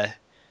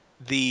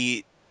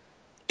the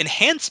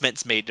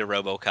enhancements made to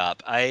RoboCop.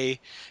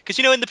 Because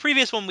in the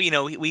previous one,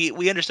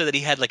 we understood that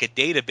he had like a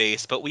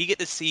database, but we get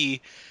to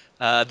see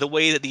the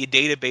way that the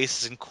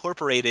database is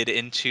incorporated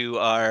into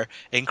our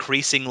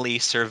increasingly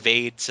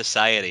surveyed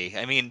society.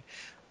 I mean,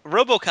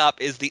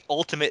 RoboCop is the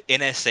ultimate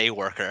NSA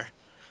worker.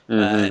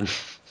 Uh, Hmm.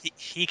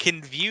 he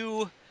can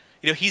view.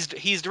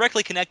 He's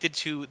directly connected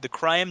to the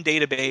crime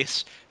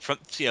database from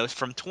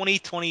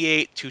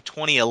 2028 to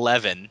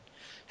 2011.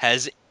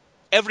 Has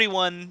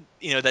everyone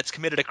that's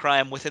committed a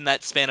crime within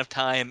that span of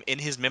time in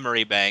his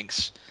memory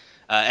banks,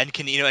 and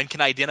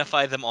can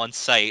identify them on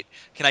site.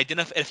 Can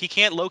identify if he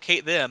can't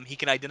locate them, he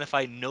can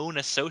identify known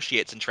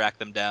associates and track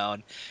them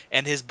down.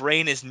 And his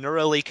brain is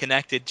neurally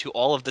connected to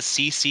all of the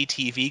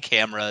CCTV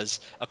cameras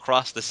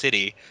across the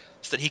city,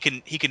 so that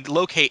he can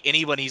locate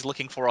anyone he's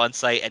looking for on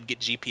site and get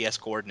GPS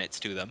coordinates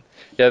to them.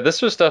 Yeah,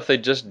 this was stuff they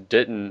just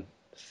didn't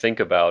think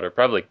about, or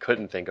probably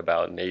couldn't think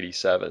about in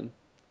 '87.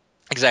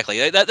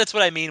 Exactly. That's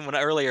what I mean when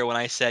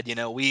I said,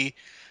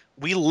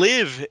 we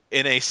live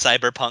in a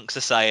cyberpunk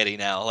society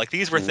now. Like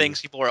these were Hmm.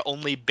 things people were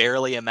only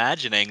barely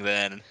imagining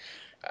then.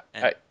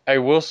 And I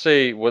will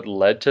say what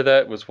led to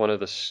that was one of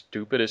the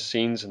stupidest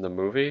scenes in the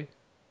movie.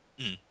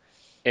 mm,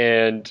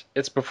 And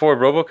it's before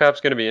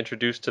RoboCop's going to be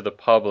introduced to the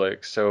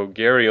public, so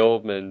Gary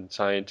Oldman,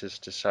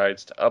 scientist,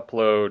 decides to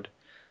upload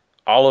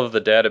all of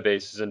the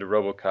databases into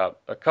RoboCop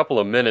a couple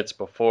of minutes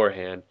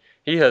beforehand.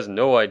 He has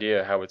no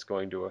idea how it's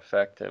going to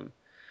affect him.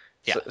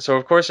 yeah, So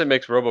of course it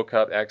makes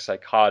RoboCop act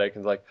psychotic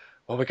and like,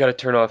 oh, we got to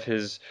turn off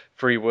his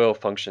free will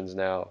functions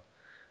now.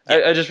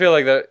 yeah. I just feel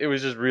like that it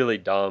was just really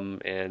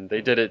dumb, and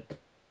they did it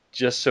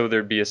just so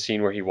there'd be a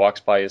scene where he walks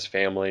by his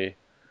family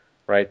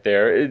right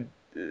there.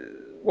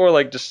 More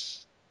like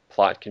just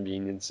plot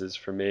conveniences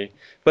for me.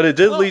 But it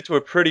did Well, lead to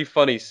a pretty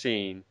funny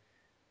scene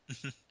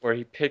where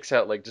he picks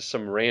out like just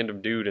some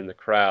random dude in the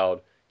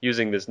crowd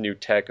using this new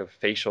tech of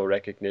facial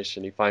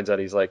recognition. He finds out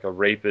he's like a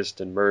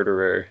rapist and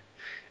murderer.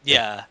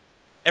 yeah.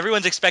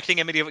 Everyone's expecting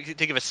him to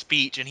give a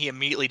speech, and he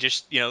immediately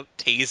just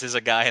tases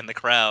a guy in the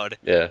crowd.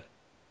 Yeah.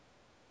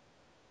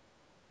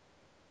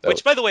 That,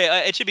 Which, by the way,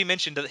 it should be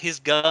mentioned that his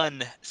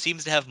gun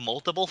seems to have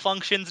multiple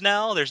functions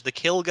now. There's the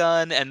kill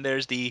gun, and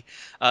there's the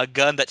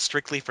gun that's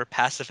strictly for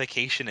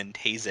pacification and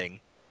tasing.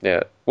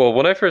 yeah. Well,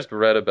 when I first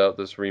read about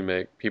this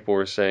remake, people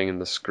were saying in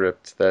the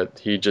script that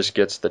he just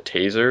gets the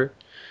taser.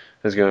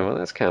 I was going, well,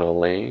 that's kind of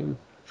lame.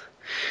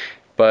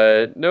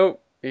 But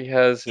nope, he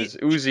has It, his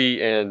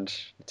Uzi and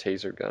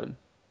taser gun.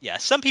 yeah,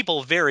 some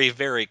people very,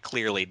 very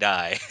clearly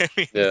die. I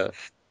mean, Yeah.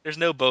 there's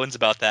no bones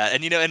about that.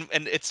 And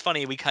and it's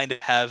funny, we kind of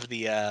have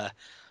the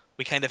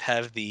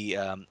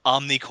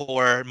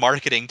Omnicore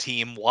marketing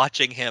team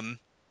watching him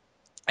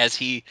as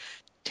he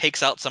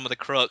takes out some of the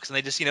crooks, and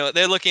they just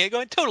they're looking at it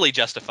going totally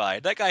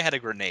justified. That guy had a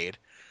grenade.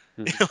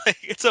 Mhm. Like,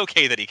 it's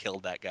okay that he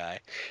killed that guy.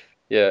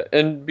 Yeah,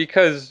 and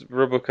because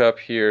RoboCop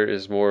here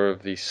is more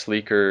of the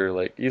sleeker,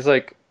 like he's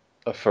like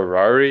a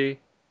Ferrari, Mhm.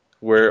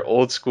 where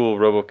old school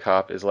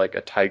RoboCop is like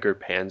a Tiger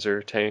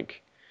Panzer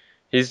tank.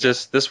 He's Yeah,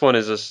 just this one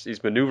is just he's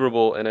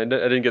maneuverable, and I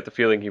didn't get the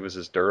feeling he was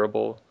as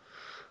durable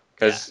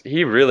yeah. because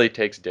he really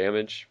takes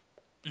damage.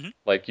 Hmm.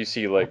 Like you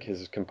see, like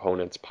his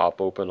components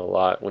pop open a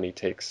lot when he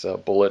takes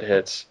bullet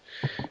hits,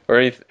 or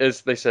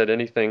as they said,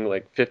 anything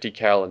like 50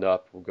 cal and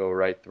up will go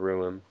right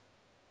through him.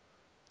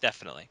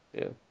 Definitely.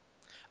 Yeah,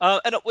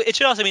 And it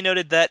should also be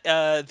noted that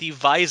the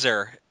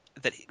visor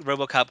that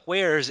RoboCop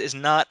wears is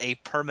not a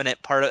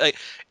permanent part of, like,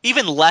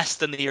 even less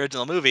than the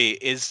original movie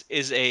is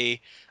a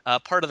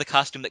part of the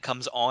costume that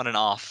comes on and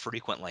off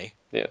frequently.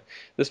 yeah.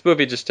 This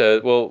movie just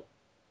had well,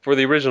 for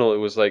the original, it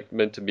was like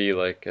meant to be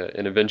like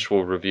an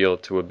eventual reveal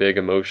to a big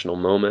emotional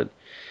moment.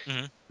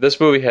 Hmm. This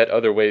movie had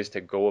other ways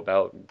to go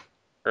about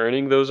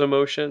earning those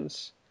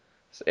emotions.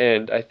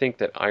 And I think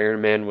that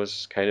Iron Man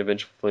was kind of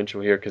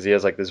influential here because he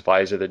has like this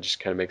visor that just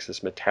kind of makes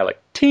this metallic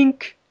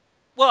tink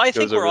Well, I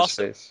think goes over his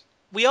face.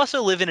 we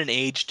also live in an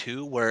age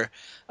too where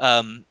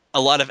a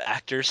lot of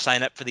actors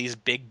sign up for these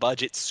big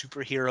budget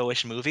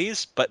superhero-ish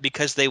movies, but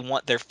because they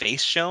want their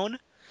face shown,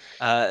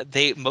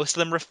 they most of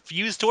them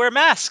refuse to wear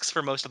masks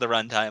for most of the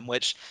runtime,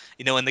 which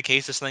in the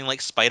case of something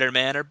like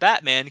Spider-Man or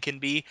Batman can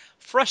be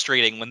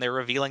frustrating when they're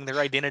revealing their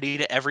identity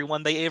to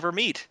everyone they ever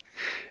meet.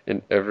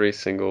 In every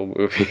single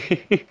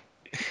movie.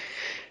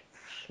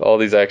 All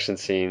these action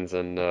scenes,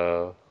 and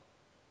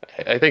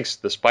I think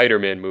the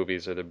Spider-Man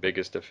movies are the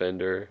biggest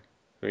offender.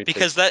 Where he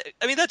Because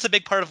takes, that's a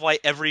big part of why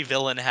every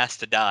villain has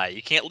to die.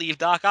 You can't leave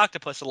Doc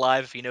Octopus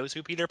alive if he knows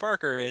who Peter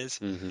Parker is.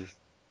 hmm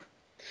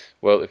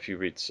Well, if you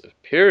read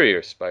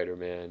Superior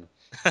Spider-Man,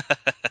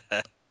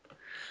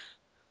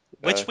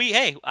 Which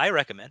I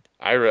recommend.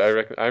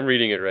 I'm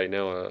reading it right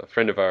now. A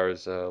friend of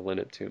ours lent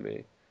it to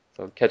me,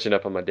 so I'm catching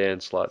up on my Dan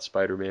Slott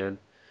Spider-Man.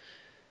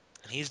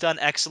 And he's done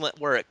excellent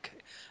work.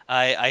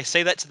 I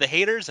say that to the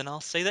haters, and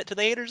I'll say that to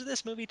the haters of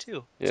this movie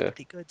too. It's Yeah,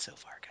 pretty good so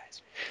far,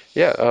 guys.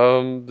 yeah.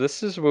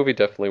 This is a movie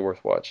definitely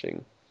worth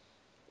watching.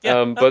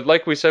 Yeah. But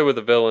like we said with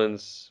the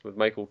villains, with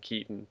Michael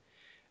Keaton,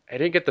 I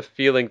didn't get the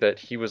feeling that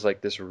he was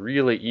like this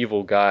really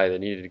evil guy that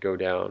needed to go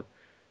down.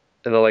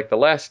 And then like the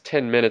last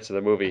 10 minutes of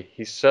the movie,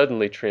 he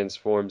suddenly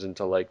transforms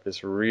into like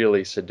this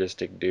really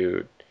sadistic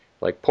dude,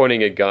 like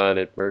pointing a gun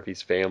at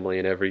Murphy's family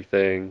and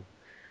everything.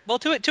 Well,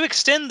 to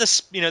extend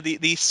this,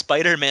 the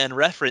Spider-Man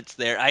reference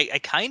there, I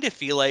kind of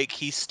feel like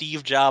he's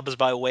Steve Jobs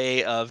by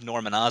way of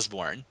Norman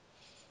Osborn.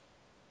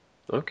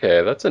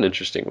 Okay, that's an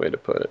interesting way to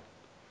put it.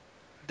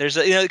 There's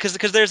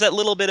because there's that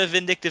little bit of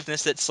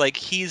vindictiveness that's like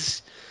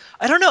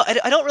I don't know,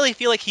 I don't really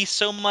feel like he's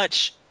so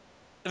much.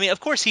 I mean, of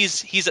course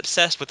he's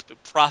obsessed with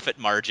profit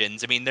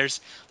margins. I mean,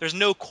 there's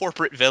no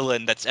corporate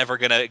villain that's ever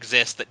gonna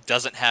exist that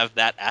doesn't have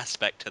that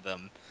aspect to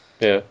them.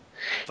 Yeah.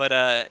 But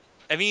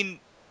I mean,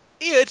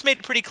 it's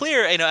made pretty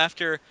clear,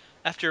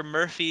 after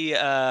Murphy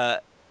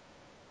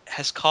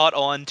has caught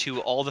on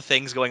to all the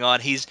things going on.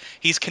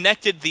 He's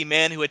connected the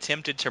man who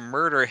attempted to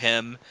murder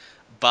him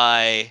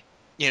by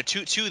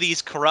to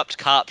these corrupt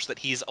cops that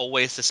he's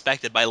always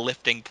suspected by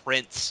lifting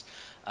prints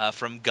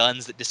from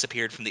guns that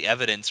disappeared from the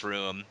evidence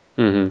room.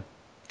 hmm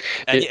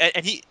And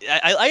Yeah,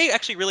 I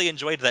actually really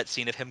enjoyed that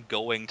scene of him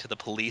going to the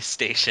police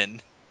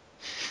station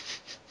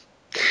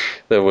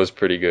that was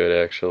pretty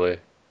good actually.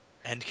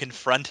 and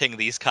confronting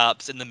these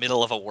cops in the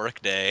middle of a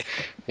workday.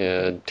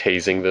 Yeah, and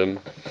tasing them.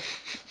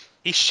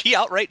 She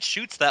outright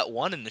shoots that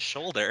one in the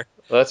shoulder.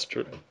 That's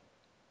true.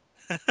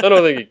 I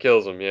don't think he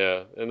kills him,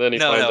 yeah. And then he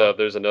No, finds no. out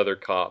there's another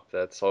cop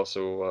that's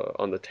also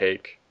on the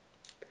take.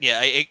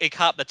 Yeah, a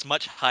cop that's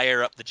much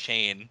higher up the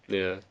chain.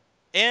 Yeah.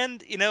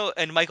 And,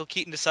 and Michael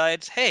Keaton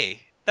decides, hey,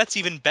 that's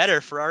even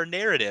better for our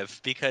narrative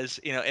because,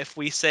 if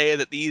we say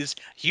that these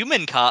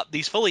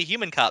fully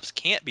human cops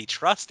can't be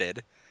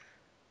trusted,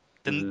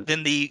 then hmm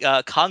then the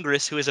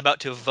Congress, who is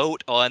about to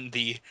vote on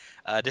the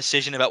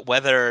decision about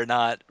whether or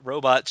not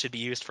robots should be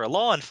used for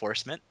law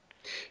enforcement.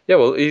 Yeah,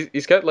 well,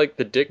 he's got like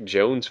the Dick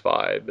Jones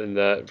vibe, and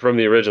that from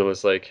the original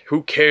is like,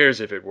 who cares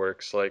if it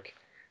works? Like,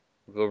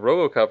 the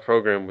RoboCop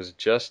program was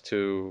just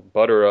to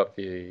butter up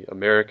the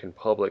American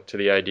public to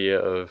the idea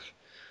of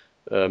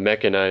a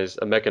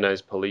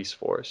mechanized police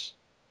force.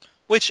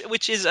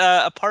 Which is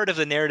a part of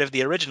the narrative of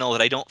the original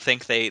that I don't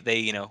think they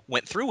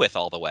went through with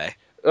all the way.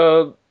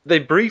 They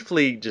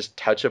briefly just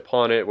touch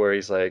upon it, where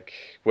he's like,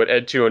 what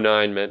Ed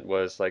 209 meant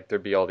was like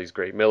there'd be all these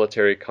great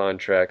military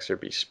contracts,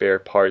 there'd be spare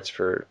parts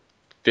for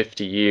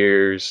 50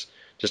 years,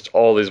 just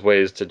all these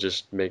ways to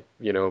just make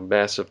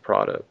massive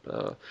But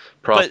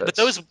profits.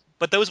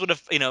 those would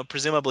have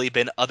presumably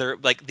been other,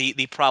 like,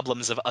 the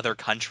problems of other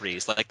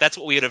countries. Like that's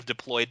what we would have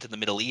deployed to the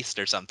Middle East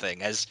or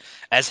something, as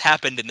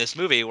happened in this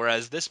movie.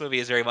 Whereas this movie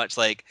is very much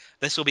like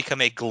this will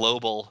become a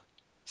global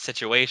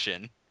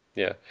situation.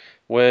 Yeah,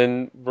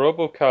 when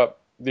RoboCop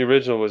the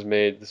original was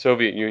made, the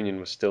Soviet Union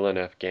was still in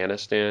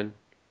Afghanistan.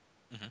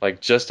 Hmm.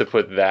 Like just to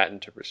put that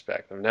into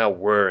perspective, now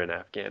we're in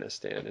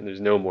Afghanistan and there's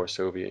no more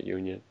Soviet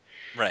Union.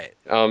 Right.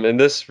 And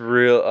this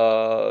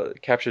real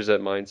captures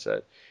that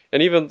mindset.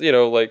 And even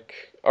like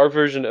our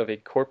version of a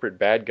corporate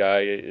bad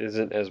guy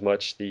isn't as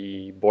much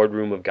the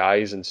boardroom of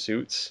guys in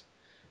suits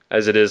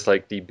as it is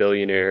like the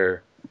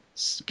billionaire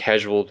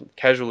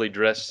casually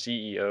dressed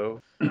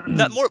CEO.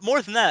 That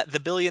more than that, the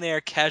billionaire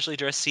casually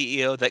dressed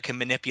CEO that can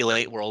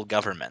manipulate world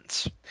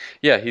governments.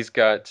 Yeah, he's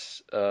got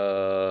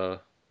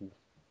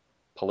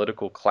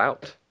political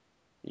clout. Like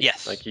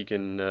Yes. he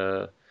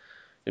can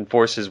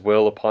enforce his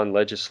will upon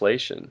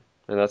legislation,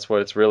 and that's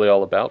what it's really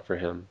all about for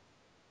him.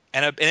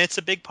 And it's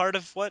a big part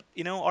of what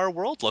our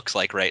world looks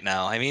like right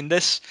now. I mean,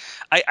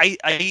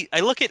 I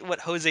look at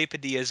what Jose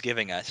Padilla is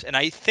giving us, and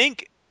I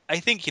think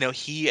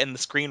he and the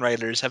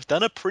screenwriters have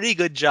done a pretty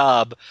good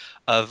job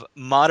of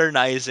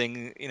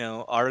modernizing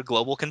our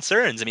global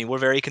concerns. I mean, we're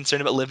very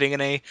concerned about living in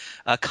a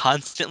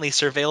constantly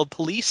surveilled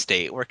police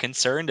state. We're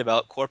concerned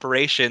about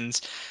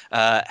corporations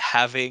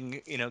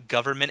having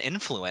government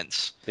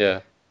influence. Yeah.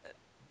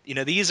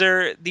 These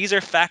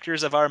are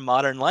factors of our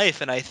modern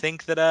life, and I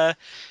think they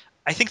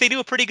do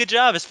a pretty good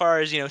job as far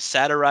as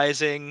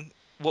satirizing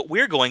what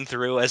we're going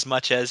through as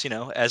much as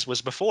as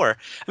was before.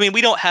 I mean, we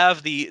don't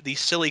have the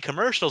silly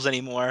commercials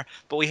anymore,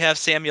 but we have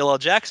Samuel L.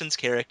 Jackson's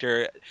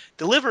character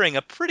delivering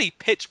a pretty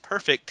pitch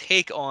perfect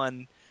take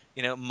on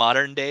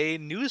modern day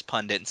news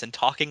pundits and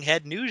talking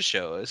head news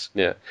shows.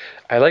 Yeah,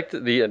 I liked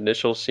the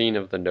initial scene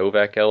of the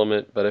Novak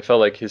element, but I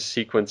felt like his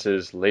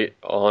sequences late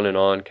on and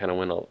on kind of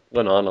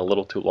went on a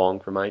little too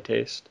long for my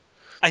taste.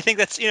 I think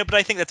that's but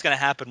I think that's going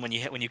to happen when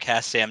you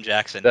cast Sam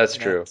Jackson. That's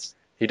true.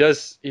 He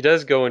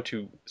does go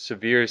into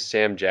severe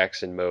Sam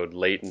Jackson mode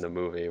late in the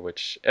movie,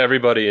 which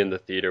everybody in the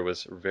theater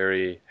was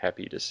very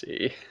happy to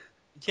see.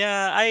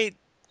 Yeah, I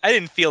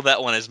didn't feel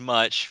that one as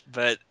much,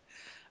 but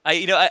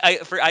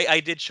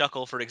I did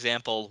chuckle, for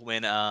example,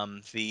 when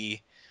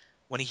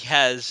when he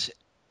has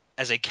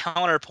as a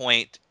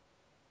counterpoint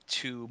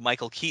to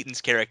Michael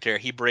Keaton's character,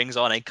 he brings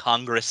on a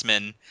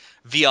congressman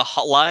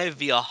live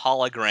via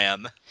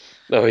hologram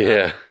Oh uh,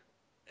 yeah,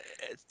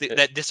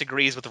 that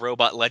disagrees with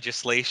robot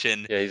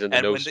legislation. yeah. He's in the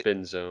And no when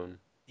spin zone.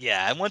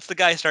 yeah, and once the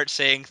guy starts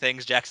saying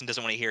things Jackson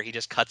doesn't want to hear, he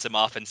just cuts him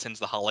off and sends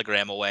the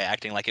hologram away,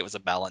 acting like it was a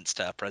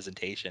balanced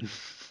presentation.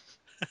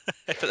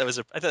 I thought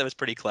that was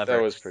pretty That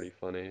clever. was pretty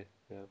funny.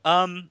 Yeah.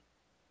 Um,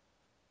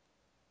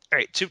 all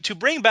right, to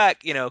bring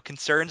back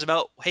concerns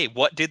about, hey,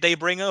 what did they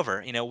bring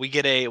over? We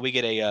get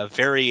a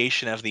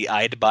variation of the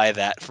I'd buy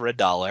that for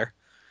 $1.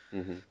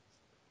 Hmm.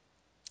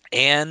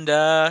 And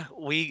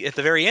we at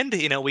the very end,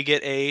 we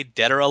get a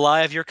dead or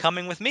alive, you're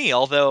coming with me.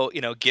 Although,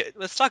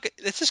 let's talk.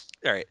 Let's just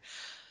all right.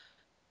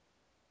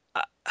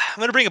 I'm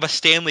going to bring up a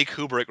Stanley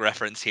Kubrick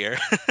reference here,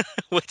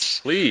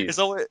 Please.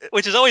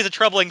 which is always a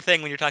troubling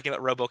thing when you're talking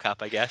about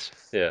RoboCop, I guess.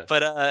 Yeah.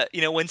 But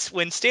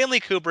when Stanley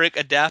Kubrick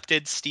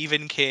adapted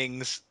Stephen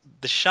King's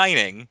The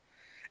Shining,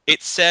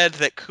 it said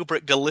that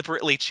Kubrick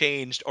deliberately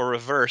changed or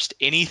reversed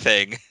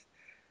anything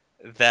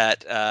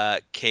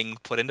that King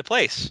put into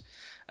place.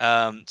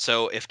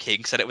 So if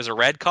King said it was a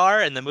red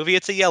car in the movie,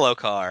 it's a yellow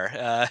car.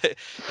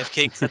 If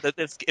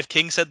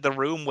King said the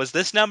room was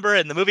this number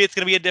in the movie, it's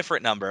going to be a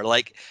different number.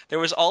 Like there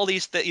was all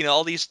these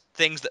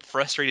things that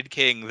frustrated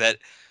King that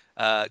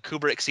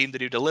Kubrick seemed to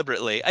do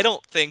deliberately. I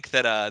don't think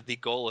that the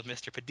goal of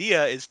Mr.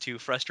 Padilla is to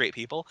frustrate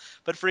people,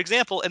 but for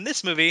example, in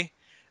this movie.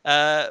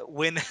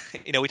 When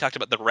we talked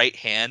about the right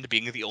hand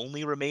being the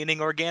only remaining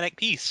organic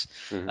piece,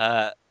 Hmm.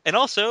 and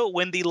also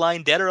when the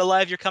line "Dead or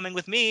alive, you're coming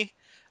with me,"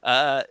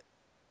 uh,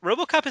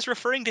 RoboCop is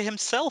referring to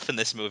himself in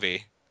this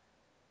movie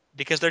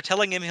because they're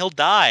telling him he'll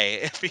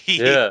die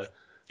Yeah. if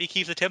he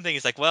keeps attempting.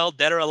 He's like, "Well,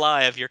 dead or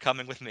alive, you're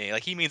coming with me."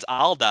 Like he means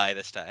I'll die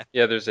this time.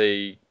 Yeah.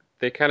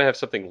 They kind of have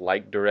something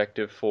like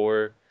Directive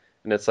 4,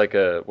 and it's like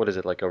what is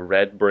it, like a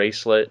red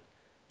bracelet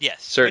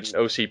Yes, certain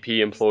OCP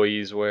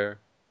employees wear.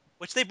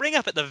 which they bring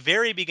up at the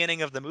very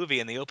beginning of the movie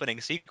in the opening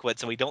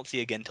sequence, and we don't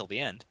see again till the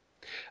end.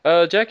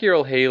 Jackie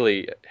Earl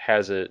Haley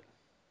has it.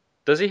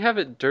 Does he have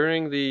it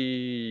during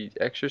the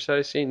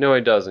exercise scene? No, he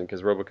doesn't,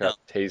 because RoboCop No,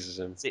 tases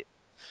him. see,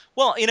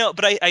 well,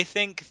 but I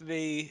think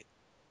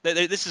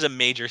this is a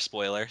major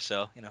spoiler,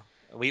 so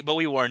we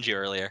warned you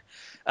earlier.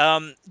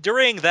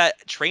 During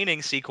that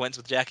training sequence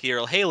with Jackie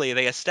Earl Haley,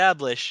 they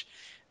establish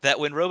that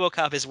when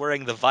RoboCop is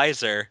wearing the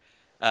visor,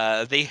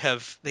 they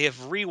have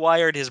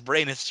rewired his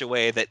brain in such a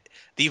way that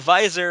the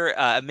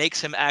visor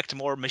makes him act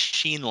more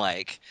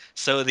machine-like.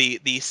 So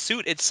the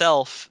suit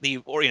itself,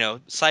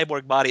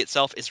 cyborg body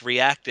itself, is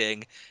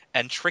reacting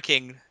and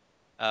tricking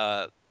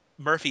uh,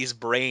 Murphy's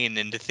brain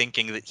into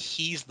thinking that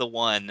he's the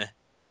one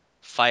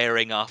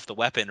firing off the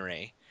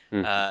weaponry.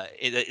 Hmm. That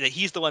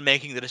he's the one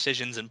making the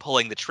decisions and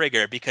pulling the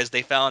trigger because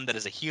they found that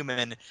as a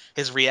human,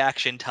 his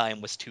reaction time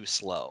was too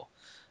slow.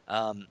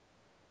 Um,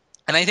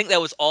 and I think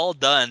that was all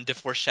done to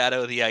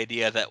foreshadow the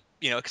idea that,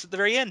 because at the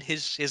very end,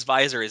 his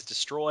visor is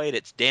destroyed,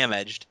 it's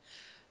damaged.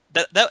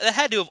 That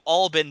had to have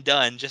all been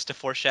done just to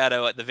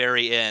foreshadow at the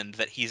very end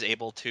that he's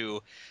able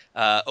to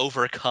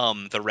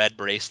overcome the red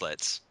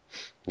bracelets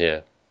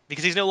Yeah.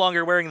 because he's no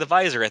longer wearing the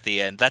visor at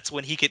the end. That's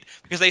when he could,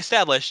 because they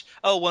established,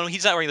 oh, when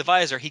he's not wearing the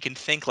visor, he can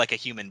think like a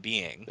human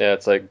being. Yeah,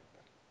 it's like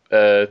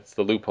it's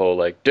the loophole.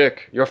 Like,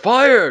 Dick, you're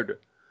fired.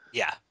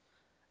 Yeah,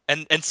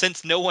 and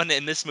since no one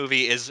in this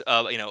movie is,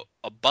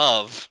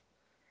 above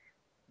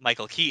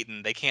Michael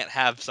Keaton, they can't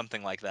have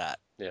something like that.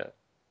 Yeah.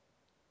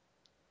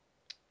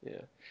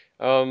 Yeah.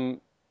 Um,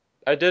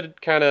 I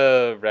did kind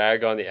of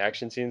rag on the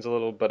action scenes a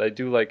little, but I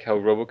do like how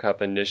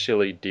RoboCop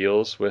initially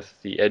deals with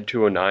the Ed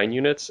 209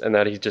 units and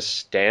that he just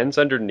stands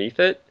underneath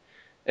it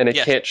and it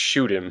Yes, can't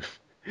shoot him.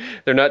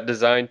 They're not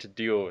designed to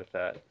deal with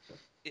that.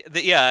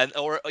 yeah,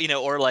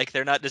 or like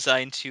they're not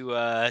designed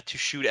to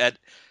shoot at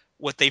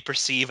what they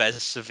perceive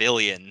as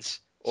civilians.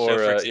 So, Or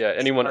for example, yeah,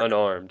 anyone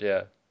unarmed.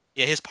 Yeah.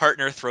 yeah, his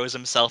partner throws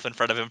himself in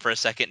front of him for a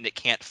second and it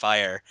can't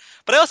fire.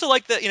 But I also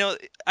like that,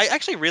 I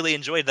actually really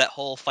enjoyed that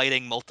whole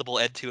fighting multiple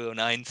Ed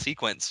 209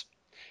 sequence.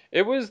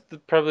 It was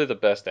probably the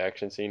best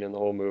action scene in the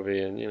whole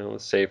movie, and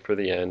was saved for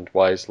the end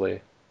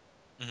wisely.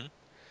 Hmm.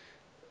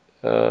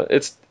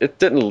 It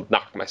didn't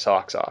knock my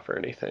socks off or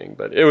anything,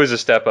 but it was a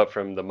step up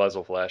from the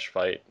muzzle flash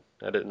fight.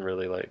 I didn't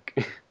really like.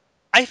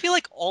 I feel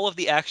like all of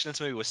the action in this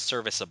movie was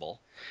serviceable.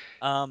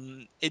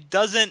 It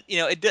doesn't,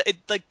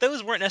 like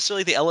those weren't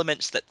necessarily the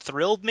elements that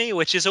thrilled me,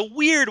 which is a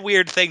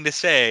weird thing to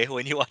say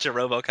when you watch a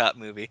RoboCop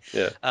movie.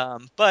 Yeah,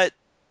 But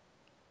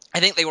I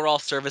think they were all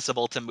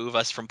serviceable to move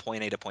us from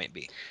point A to point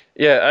B.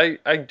 yeah.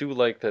 I do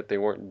like that they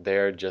weren't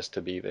there just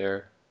to be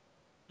there.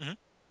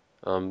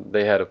 Hmm.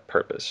 They had a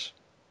purpose.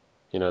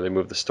 They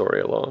moved the story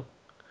along.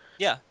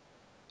 Yeah.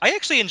 I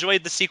actually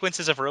enjoyed the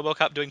sequences of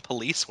RoboCop doing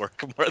police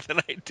work more than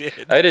I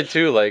did. I did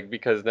too, like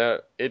because now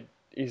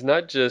he's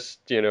not just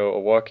a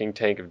walking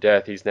tank of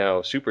death. He's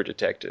now super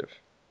detective.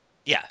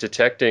 Yeah.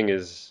 detecting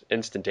is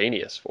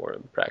instantaneous for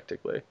him,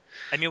 practically.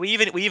 I mean, we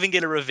even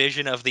get a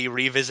revision of the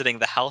revisiting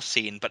the house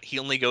scene, but he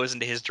only goes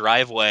into his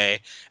driveway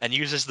and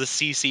uses the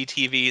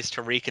CCTVs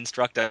to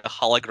reconstruct a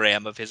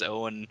hologram of his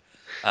own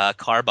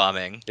car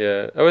bombing.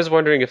 Yeah, I was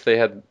wondering if they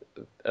had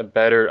a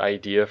better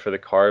idea for the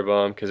car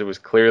bomb because it was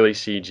clearly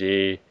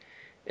CG,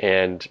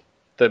 and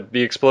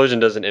the explosion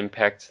doesn't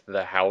impact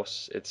the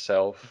house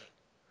itself.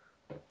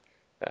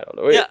 I don't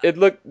know. Yeah, It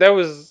looked that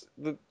was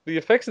the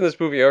effects in this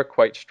movie are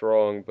quite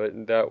strong,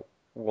 but that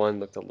one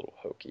looked a little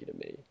hokey to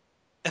me.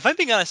 if I'm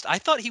being honest, I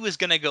thought he was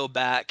gonna go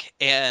back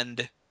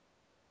and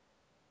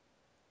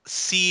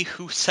see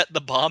who set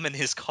the bomb in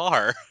his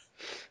car,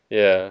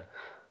 Yeah.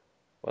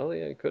 Well,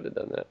 yeah, he could have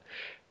done that.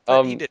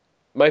 but he Um, did.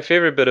 my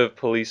favorite bit of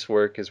police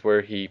work is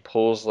where he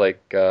pulls like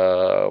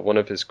one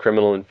of his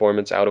criminal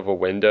informants out of a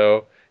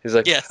window. He's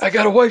like, Yes. "I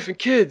got a wife and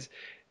kids,"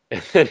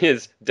 and then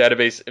his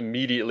database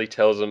immediately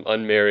tells him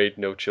unmarried,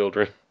 no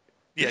children.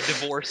 Yeah,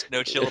 divorced,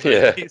 no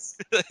children.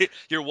 Yeah,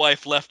 Your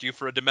wife left you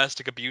for a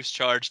domestic abuse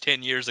charge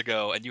 10 years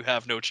ago, and you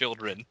have no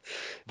children.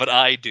 But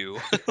I do.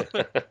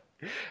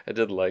 I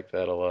did like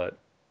that a lot.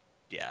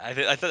 Yeah,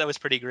 I thought that was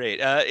pretty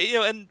great.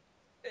 And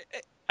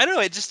I don't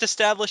know, it just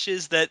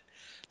establishes that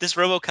this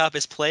RoboCop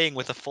is playing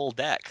with a full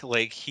deck.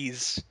 Like he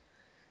is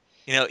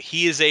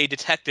a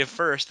detective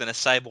first and a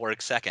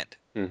cyborg second.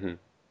 Hmm.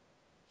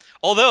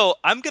 Although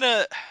I'm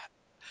gonna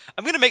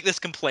make this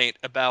complaint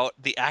about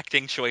the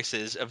acting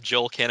choices of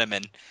Joel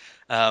Kinnaman,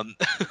 um,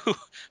 who,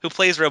 who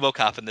plays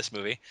RoboCop in this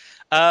movie.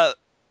 Uh,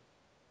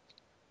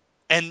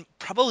 and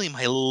probably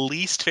my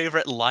least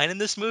favorite line in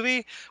this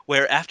movie,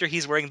 where after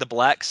he's wearing the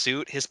black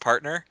suit, his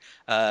partner,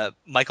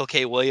 Michael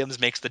K. Williams,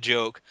 makes the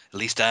joke, "At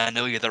least I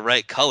know you're the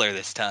right color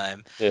this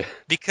time," Yeah.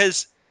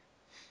 because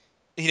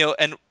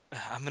and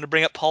I'm gonna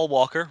bring up Paul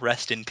Walker,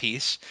 rest in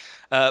peace.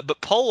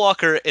 But Paul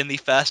Walker in the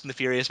Fast and the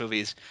Furious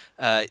movies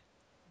uh,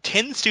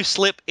 tends to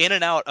slip in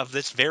and out of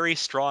this very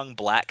strong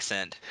black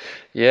scent.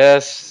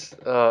 Yes.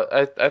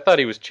 I thought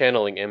he was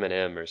channeling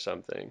Eminem or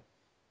something.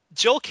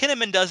 Joel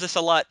Kinnaman does this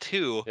a lot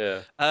too,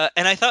 Yeah.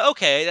 and I thought,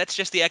 okay, that's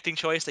just the acting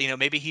choice. That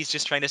maybe he's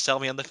just trying to sell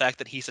me on the fact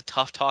that he's a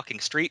tough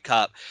talking street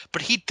cop,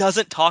 but he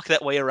doesn't talk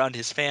that way around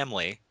his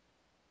family.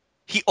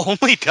 He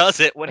only does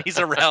it when he's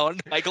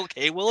around Michael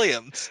K.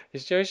 Williams.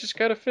 He's just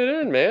gotta fit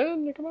in,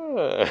 man. Come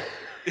on.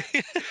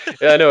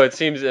 Yeah, I know it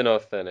seems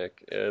inauthentic.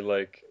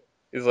 Like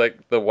he's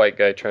like the white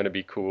guy trying to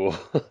be cool.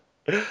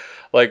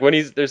 Like when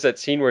there's that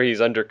scene where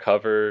he's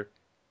undercover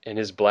and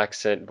his black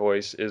scent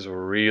voice is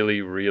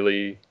really,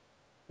 really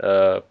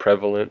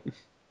prevalent.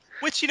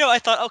 Which I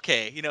thought,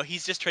 okay,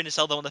 he's just trying to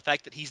sell them on the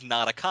fact that he's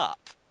not a cop.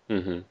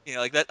 Hmm.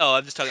 Like that. Oh,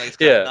 I'm just talking like this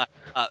guy. I'm Yeah.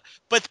 not.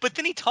 But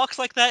then he talks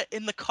like that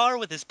in the car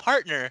with his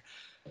partner,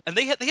 and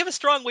they have a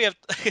strong way of.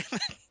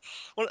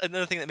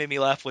 Another thing that made me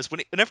laugh was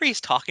whenever he's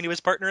talking to his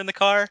partner in the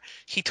car,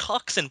 he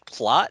talks in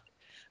plot,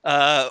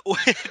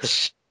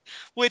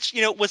 which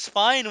was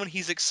fine when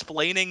he's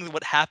explaining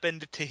what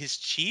happened to his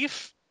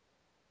chief,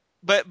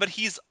 but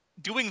he's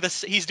doing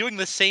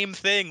the same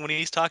thing when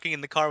he's talking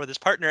in the car with his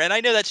partner, and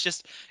I know that's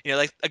just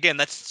like, again,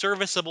 that's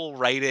serviceable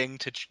writing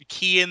to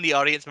key in the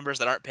audience members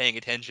that aren't paying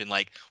attention,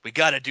 like, we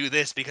got to do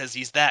this because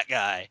he's that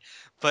guy,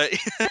 but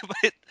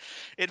but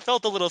it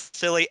felt a little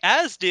silly,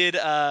 as did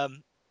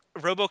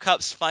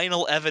RoboCop's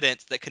final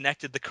evidence that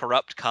connected the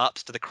corrupt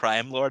cops to the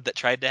crime lord that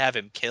tried to have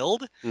him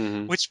killed,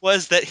 Hmm. which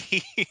was that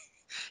he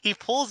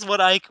pulls what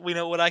I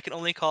can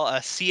only call a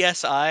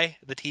CSI,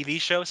 the TV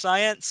show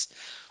science,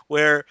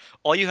 where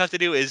all you have to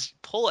do is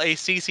pull a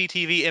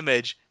CCTV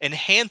image,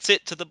 enhance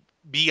it to the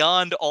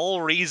beyond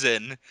all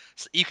reason,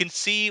 so you can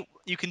see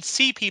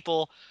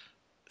people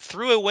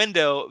through a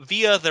window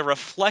via the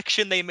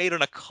reflection they made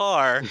on a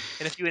car, and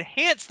if you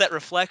enhance that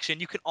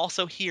reflection, you can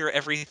also hear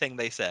everything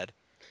they said.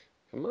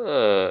 Come on.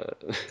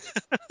 Of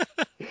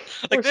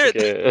Like, course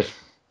you can.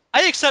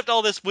 I accept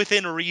all this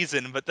within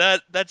reason, but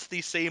that's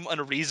the same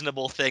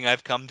unreasonable thing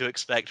I've come to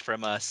expect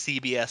from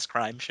CBS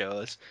crime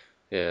shows.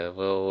 Yeah,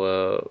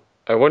 well,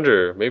 I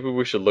wonder, maybe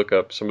we should look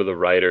up some of the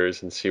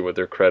writers and see what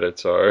their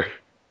credits are.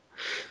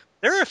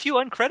 There are a few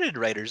uncredited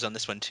writers on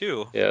this one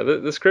too. Yeah,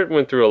 the script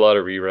went through a lot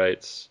of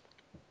rewrites.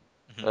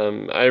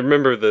 Mhm. I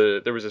remember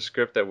there was a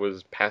script that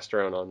was passed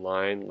around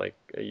online like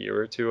a year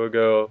or two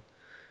ago.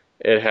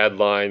 It had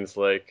lines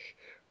like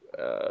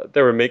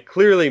they were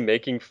clearly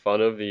making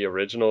fun of the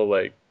original.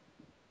 Like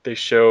they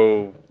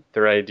show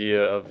their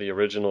idea of the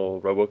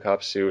original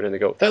RoboCop suit, and they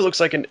go, "That looks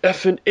like an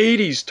effing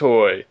 '80s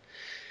toy."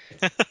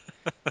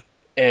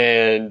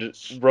 And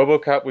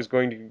RoboCop was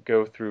going to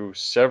go through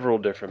several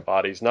different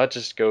bodies, not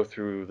just go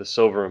through the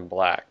silver and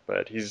black,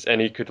 but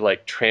he could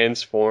like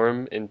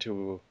transform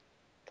into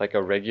like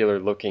a regular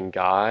looking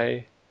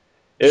guy.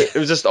 It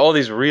was just all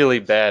these really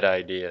bad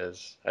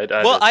ideas. I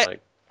Well, didn't I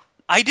like.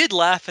 I did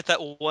laugh at that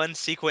one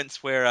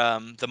sequence where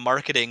the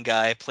marketing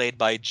guy, played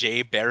by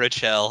Jay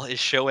Baruchel, is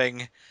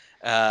showing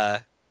uh,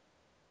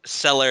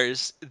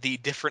 sellers the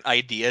different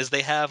ideas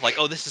they have. Like,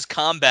 oh, this is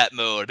combat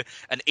mode,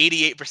 and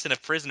 88%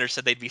 of prisoners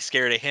said they'd be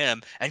scared of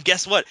him. And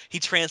guess what? He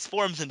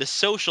transforms into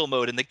social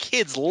mode, and the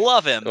kids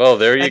love him. Well,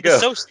 there you And the go.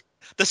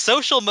 the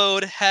social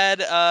mode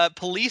had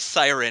police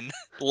siren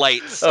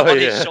lights Oh on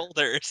his yeah,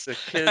 shoulders. the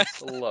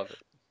kids love it.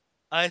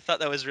 I thought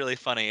that was really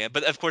funny,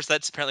 but of course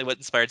that's apparently what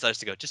inspired us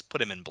to go. Just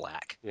put him in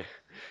black. Yeah,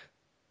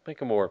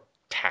 make it more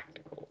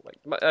tactical.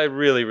 Like I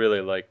really,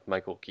 really like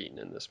Michael Keaton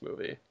in this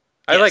movie.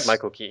 I like Yes.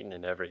 Michael Keaton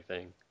in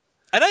everything.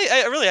 And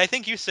I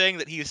think you saying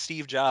that he is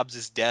Steve Jobs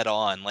is dead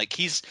on. Like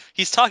he's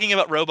talking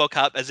about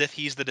RoboCop as if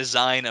he's the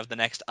design of the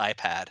next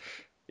iPad.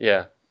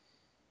 Yeah,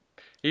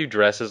 he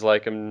dresses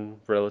like him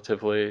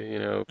relatively.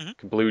 Mhm.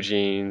 Blue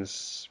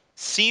jeans.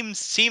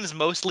 Seems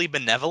mostly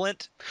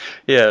benevolent,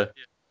 Yeah,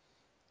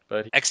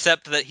 but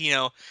except that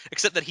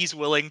he's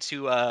willing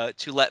to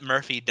let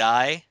Murphy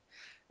die,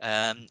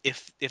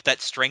 if that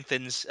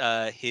strengthens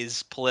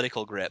his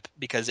political grip,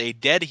 because a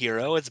dead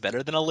hero is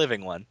better than a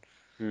living one.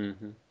 hmm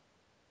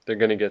they're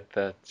gonna get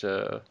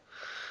that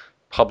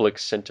public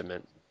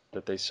sentiment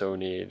that they so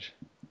need.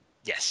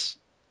 Yes.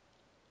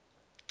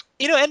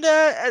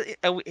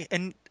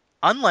 And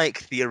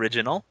unlike the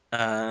original,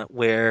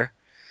 where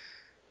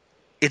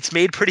it's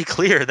made pretty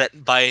clear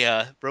that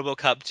by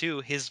RoboCop 2,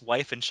 his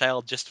wife and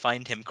child just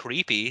find him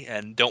creepy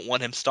and don't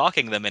want him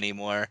stalking them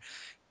anymore.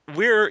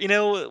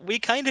 We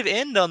kind of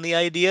end on the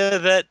idea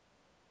that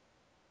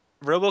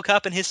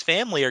RoboCop and his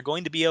family are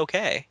going to be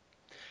okay.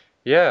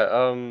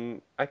 Yeah,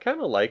 I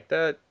kind of like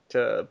that,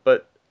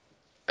 but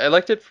I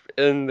liked it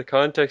in the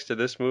context of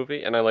this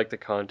movie, and I like the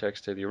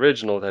context of the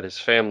original that his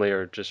family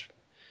are just.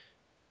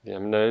 Yeah,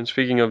 I'm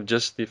speaking of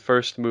just the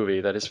first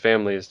movie, that his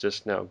family is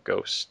just now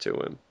ghosts to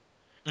him.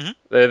 Hmm.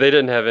 They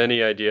didn't have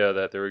any idea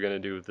that they were going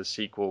to do the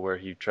sequel where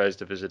he tries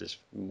to visit his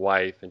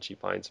wife and she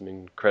finds him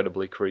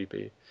incredibly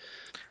creepy.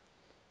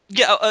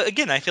 Yeah,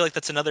 again, I feel like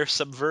that's another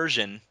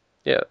subversion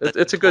Yeah, that's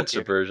it's been a good pulled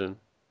here. subversion.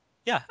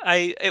 Yeah,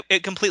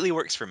 it completely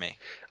works for me.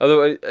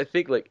 Although I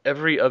think like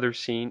every other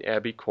scene,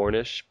 Abby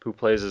Cornish, who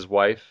plays his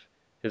wife,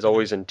 is Hmm.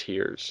 always in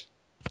tears.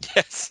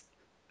 Yes.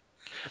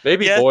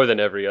 Maybe Yeah. more than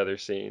every other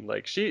scene.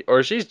 Like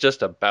she's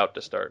just about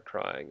to start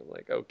crying. I'm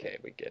like, okay,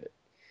 we get it.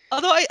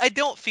 Although I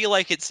don't feel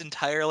like it's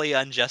entirely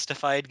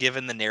unjustified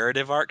given the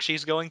narrative arc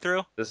she's going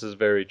through. This is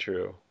very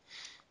true.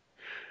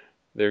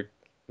 They're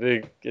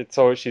it's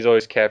always she's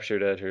always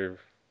captured at her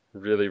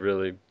really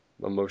really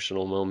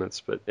emotional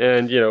moments, but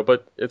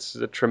it's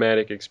a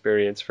traumatic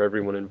experience for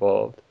everyone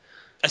involved.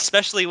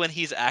 Especially when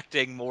he's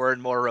acting more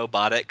and more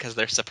robotic because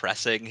they're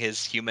suppressing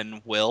his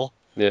human will.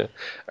 Yeah,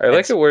 I And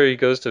like it where he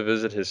goes to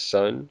visit his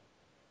son.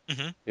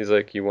 Mhm. He's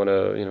like, you want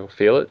to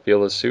feel it,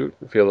 feel the suit,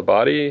 feel the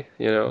body.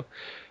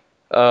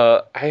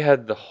 I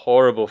had the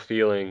horrible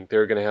feeling they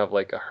were gonna have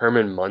like a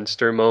Herman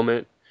Munster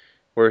moment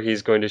where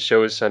he's going to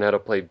show his son how to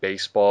play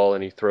baseball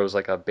and he throws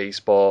like a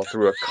baseball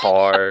through a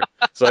car.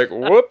 It's like,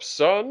 whoops,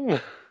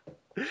 son.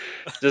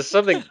 Just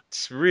something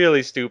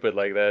really stupid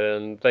like that,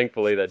 and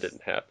thankfully that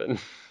didn't happen.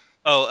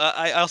 Oh,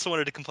 I also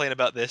wanted to complain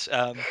about this.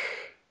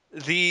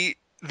 The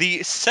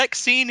the sex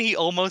scene he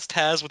almost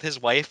has with his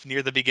wife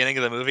near the beginning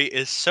of the movie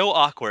is so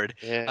awkward.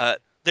 Yeah.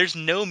 There's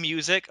no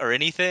music or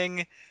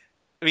anything.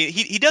 I mean,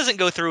 he doesn't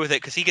go through with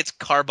it because he gets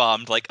car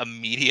bombed like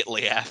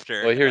immediately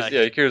after. Well,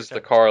 he hears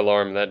the car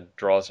alarm that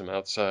draws him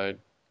outside.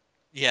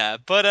 Yeah,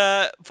 but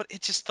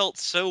it just felt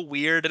so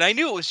weird, and I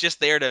knew it was just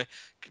there to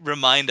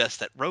remind us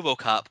that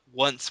RoboCop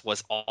once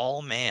was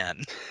all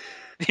man.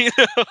 you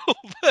know,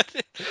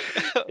 but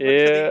but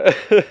Yeah.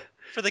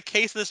 for the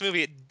case of this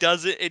movie,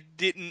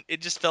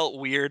 it just felt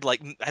weird.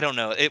 Like, I don't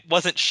know, it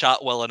wasn't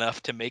shot well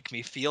enough to make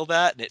me feel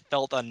that, and it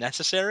felt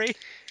unnecessary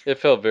It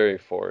felt very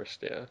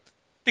forced, yeah.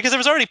 because there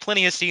was already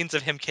plenty of scenes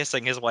of him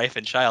kissing his wife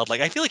and child.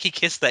 Like, I feel like he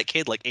kissed that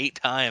kid like 8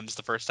 times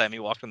the first time he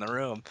walked in the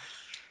room.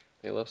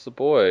 He loves the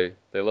boy.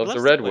 They He love the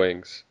loves the Red boy.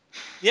 Wings.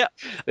 Yeah,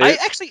 I They,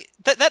 actually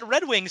that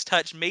Red Wings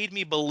touch made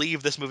me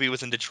believe this movie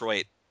was in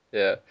Detroit.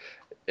 yeah.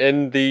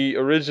 In the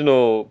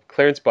original,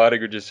 Clarence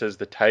Bodiger just says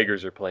the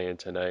Tigers are playing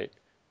tonight.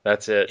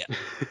 That's it. Yeah,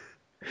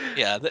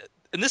 yeah.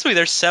 In this movie,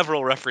 there's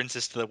several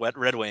references to the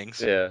Red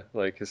Wings, Yeah,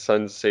 like his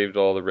son saved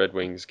all the Red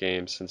Wings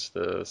games since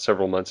the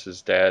several months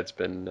his dad's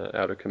been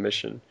out of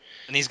commission.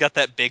 and he's got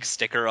that big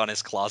sticker on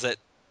his closet.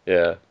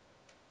 Yeah,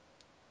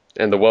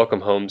 and the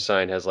welcome home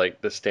sign has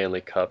like the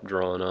Stanley Cup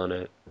drawn on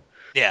it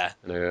Yeah,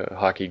 and a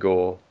hockey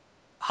goal.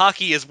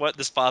 hockey is what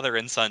this father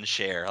and son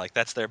share. Like,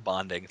 that's their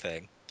bonding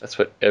thing. That's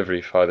what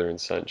every father and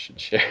son should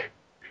share,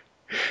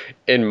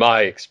 in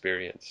my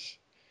experience.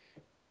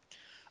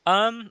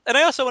 And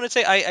I also want to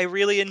say I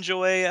really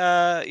enjoy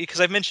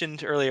because I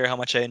mentioned earlier how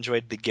much I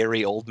enjoyed the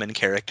Gary Oldman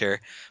character,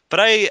 but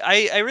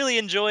I really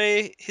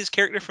enjoy his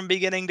character from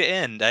beginning to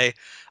end.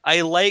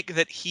 I like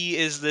that he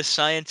is this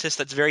scientist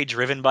that's very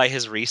driven by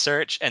his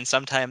research and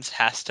sometimes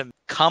has to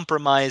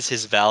compromise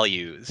his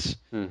values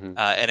hmm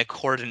in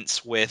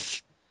accordance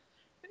with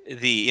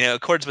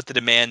accordance with the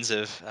demands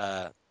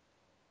of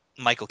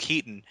Michael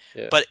Keaton,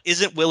 Yeah. but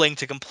isn't willing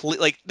to complete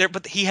like there.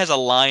 But he has a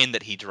line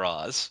that he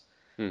draws.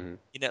 hmm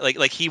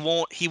Like he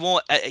won't. He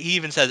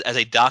even says, as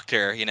a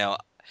doctor,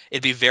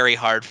 it'd be very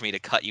hard for me to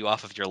cut you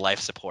off of your life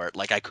support.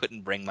 Like, I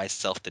couldn't bring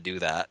myself to do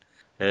that.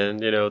 And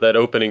that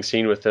opening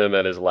scene with him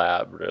at his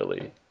lab really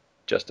Really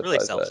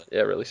justifies sells that. it.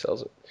 Yeah, it really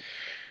sells it.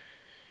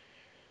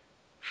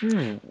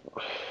 Hmm.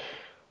 So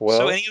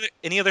Well,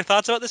 any other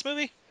thoughts about this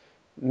movie?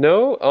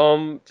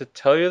 no. To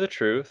tell you the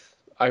truth,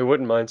 I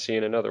wouldn't mind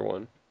seeing another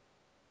one.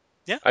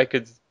 Yeah. I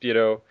could,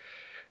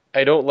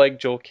 I don't like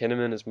Joel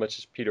Kinnaman as much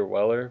as Peter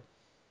Weller.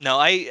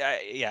 No,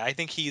 yeah, I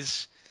think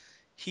he's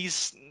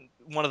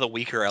one of the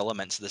weaker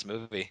elements of this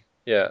movie.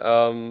 Yeah.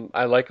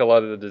 I like a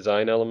lot of the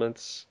design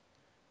elements.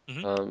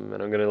 Hmm.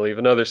 And I'm gonna leave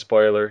another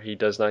spoiler. He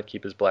does not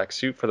keep his black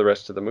suit for the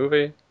rest of the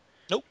movie.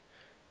 Nope.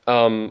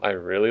 I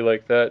really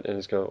like that, and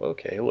it's going,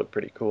 okay, he'll look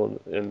pretty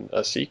cool in a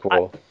I,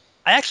 sequel.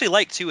 I actually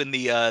like too in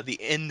the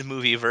end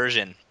movie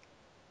version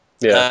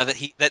Yeah,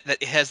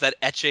 that has that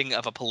etching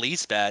of a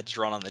police badge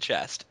drawn on the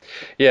chest.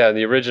 yeah. In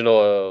the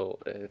original,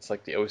 it's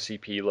like the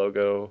OCP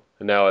logo,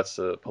 and now it's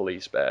the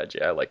police badge.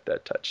 Yeah, I like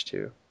that touch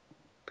too.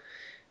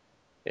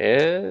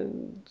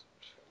 And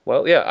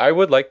well, yeah, I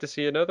would like to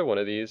see another one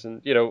of these,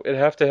 and it'd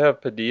have to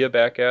have Padilla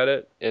back at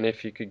it, and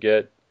if you could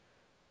get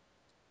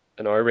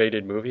an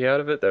R-rated movie out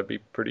of it, that'd be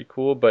pretty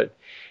cool. But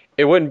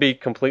it wouldn't be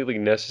completely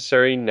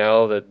necessary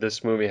now that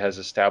this movie has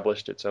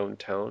established its own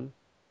tone.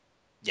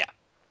 Yeah.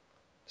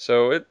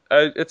 So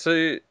it's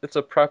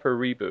a proper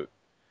reboot.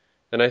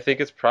 And I think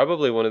it's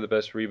probably one of the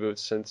best reboots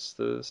since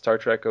the Star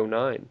Trek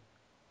 '09.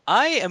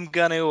 I am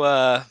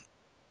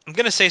I'm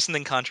gonna say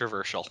something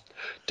controversial.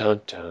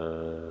 Dun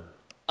dun.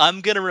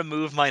 I'm gonna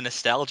remove my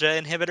nostalgia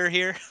inhibitor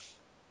here,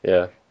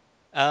 Yeah.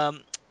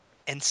 um,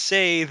 and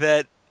say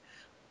that.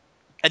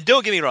 And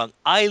don't get me wrong,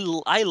 I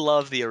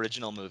love the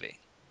original movie.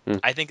 Hmm.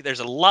 I think there's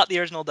a lot the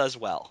original does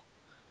well,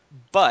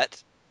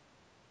 but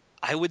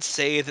I would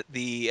say that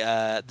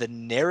the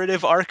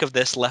narrative arc of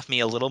this left me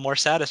a little more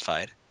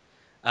satisfied.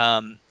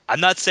 I'm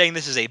not saying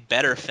this is a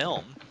better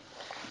film.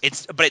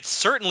 But it's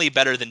certainly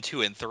better than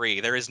 2 and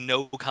 3. There is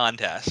no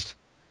contest.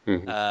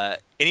 Mhm.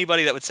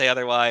 Anybody that would say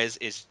otherwise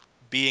is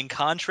being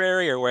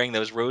contrary or wearing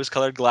those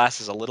rose-colored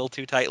glasses a little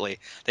too tightly.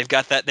 They've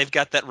got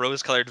that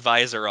rose-colored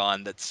visor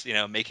on that's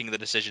making the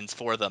decisions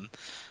for them.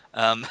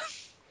 Um,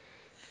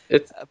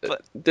 It's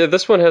but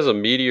this one has a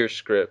meteor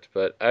script,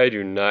 but I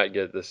do not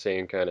get the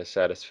same kind of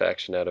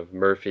satisfaction out of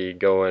Murphy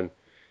going,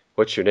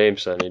 "What's your name,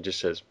 son?" He just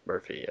says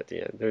Murphy at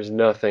the end. There's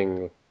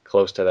nothing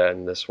close to that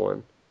in this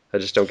one. I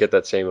just don't get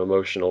that same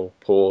emotional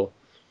pull.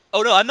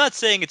 oh no, I'm not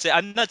saying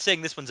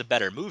this one's a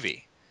better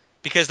movie.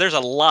 Because there's a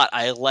lot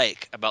I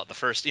like about the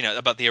first,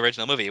 about the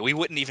original movie. We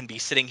wouldn't even be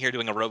sitting here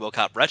doing a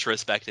RoboCop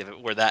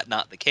retrospective were that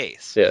not the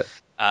case. Yeah.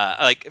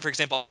 Like, for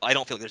example, I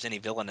don't feel like there's any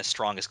villain as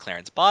strong as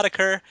Clarence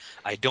Boddicker.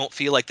 I don't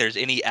feel like there's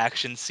any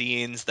action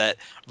scenes that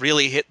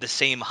really hit the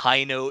same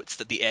high notes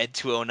that the Ed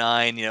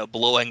 209,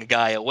 blowing a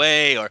guy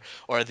away, or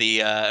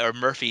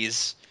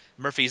Murphy's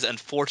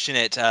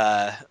unfortunate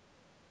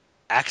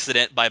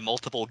accident by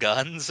multiple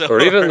guns,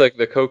 Or even or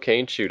the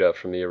cocaine shootout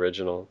from the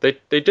original.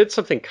 They did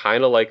something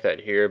kind of like that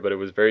here, but it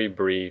was very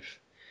brief,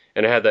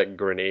 and it had that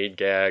grenade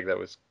gag that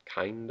was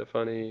kind of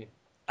funny.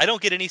 I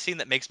don't get any scene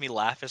that makes me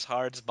laugh as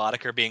hard as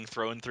Boddicker being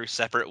thrown through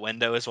separate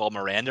windows while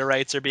Miranda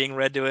rights are being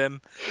read to him.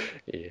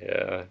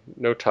 Yeah,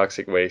 no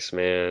toxic waste,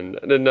 man.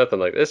 Nothing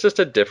like that. It's just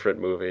a different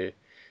movie.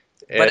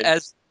 But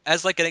And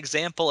as like an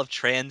example of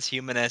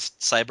transhumanist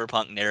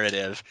cyberpunk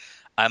narrative,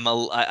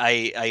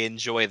 I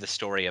enjoy the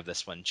story of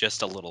this one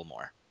just a little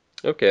more.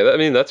 okay, I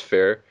mean that's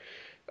fair.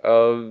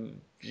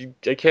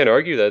 I can't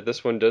argue that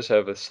this one does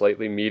have a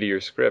slightly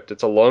meatier script.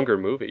 It's a longer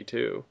movie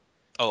too,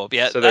 Oh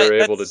yeah, so they were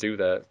able to that's do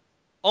that.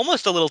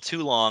 almost a little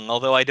too long.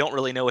 Although I don't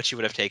really know what you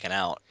would have taken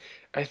out.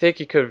 I think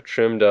you could have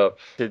trimmed up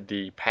did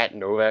the Pat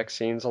Novak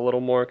scenes a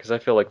little more because I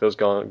feel like those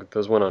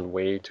went on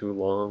way too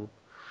long.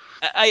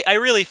 I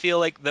really feel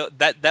like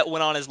that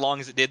went on as long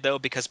as it did though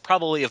because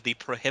probably of the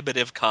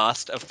prohibitive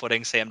cost of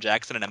putting Sam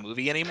Jackson in a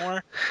movie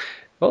anymore.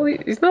 Well,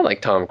 he's not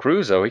like Tom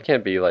Cruise though. He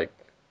can't be like.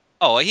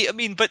 Oh, I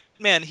mean, but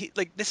man,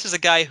 this is a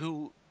guy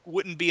who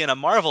wouldn't be in a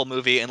Marvel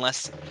movie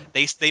unless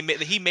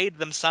he made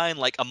them sign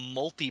like a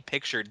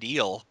multi-picture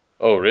deal.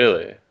 Oh,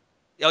 really?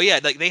 Oh yeah,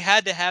 like they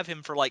had to have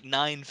him for like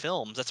 9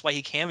 films. That's why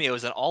he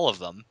cameos in all of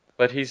them.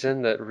 But he's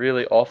in that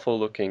really awful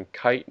looking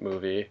Kite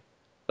movie.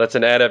 That's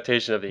an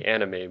adaptation of the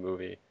anime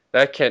movie.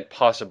 That can't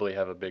possibly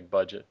have a big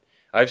budget.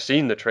 I've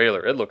seen the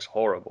trailer. It looks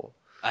horrible.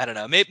 I don't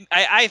know. Maybe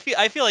I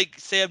feel like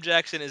Sam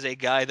Jackson is a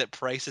guy that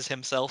prices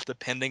himself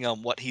depending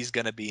on what he's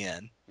gonna be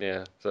in.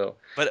 Yeah, so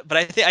But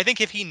I think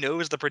if he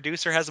knows the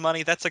producer has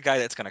money, that's a guy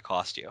that's gonna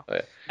cost you.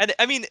 I, And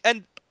I mean,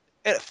 and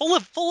full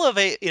of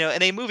a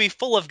in a movie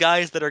full of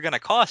guys that are gonna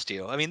cost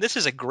you. I mean, this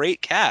is a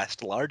great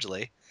cast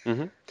largely.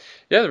 hmm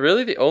yeah,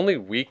 really the only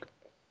weak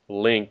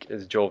link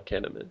is Joel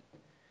Kinnaman.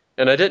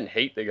 And I didn't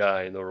hate the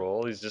guy in the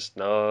role. He's just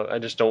no, I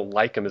just don't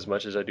like him as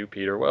much as I do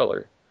Peter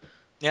Weller.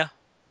 Yeah.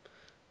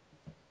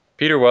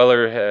 Peter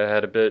Weller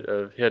had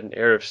he had an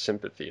air of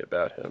sympathy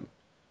about him.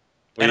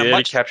 And a He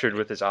much captured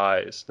with his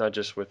eyes, not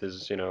just with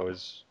his,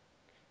 his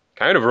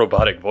kind of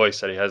robotic voice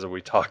that he has that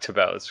we talked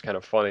about. It's kind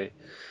of funny.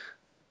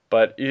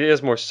 But he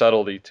has more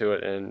subtlety to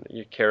it, and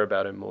you care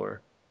about him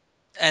more.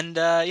 and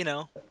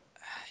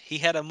he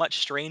had a much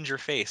stranger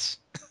face.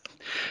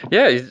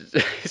 Yeah,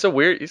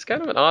 he's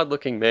kind of an odd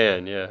looking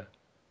man, yeah.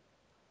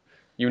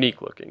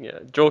 Unique looking, yeah.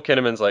 Joel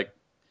Kinnaman's like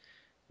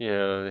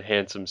the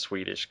handsome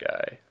Swedish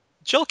guy.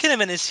 Joel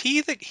Kinnaman,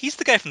 he's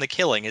the guy from The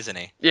Killing, isn't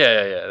he?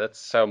 Yeah.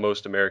 That's how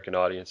most American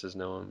audiences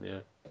know him. Yeah.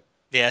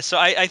 Yeah, so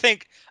I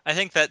think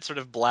that sort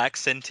of black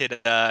scented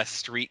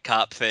street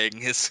cop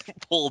thing is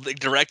pulled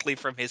directly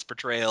from his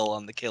portrayal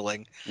on The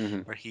Killing, hmm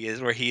where he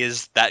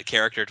is that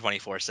character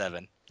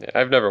 24/7. Yeah,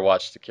 I've never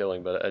watched The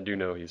Killing, but I do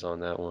know he's on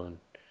that one.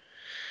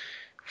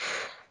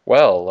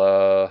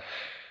 Well,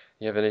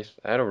 you have any?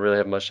 I don't really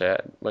have much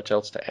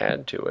else to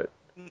add to it.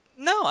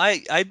 No,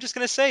 I'm just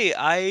gonna say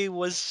I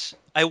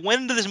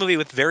went into this movie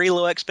with very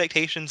low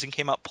expectations and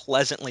came out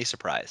pleasantly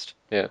surprised.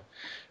 Yeah.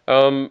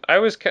 I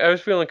was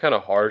feeling kind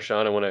of harsh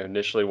on it when I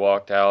initially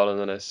walked out, and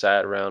then I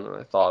sat around and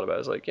I thought about it. I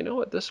was like, you know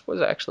what, this was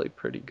actually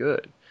pretty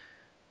good.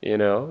 It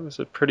was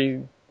a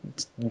pretty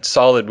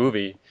solid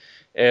movie,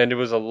 and it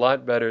was a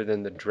lot better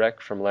than the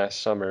Drek from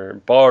last summer,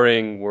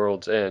 barring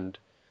World's End.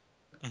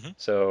 Mhm.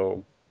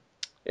 So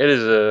it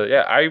is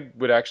yeah, I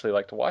would actually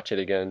like to watch it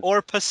again.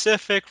 Or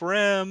Pacific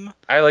Rim.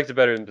 I liked it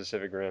better than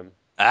Pacific Rim.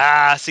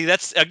 Ah, see,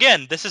 this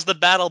is the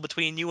battle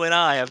between you and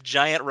I of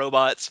giant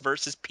robots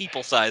versus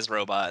people-sized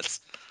robots.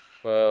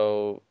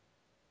 Well,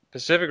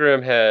 Pacific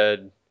Rim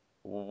had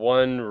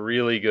one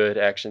really good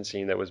action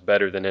scene that was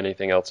better than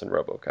anything else in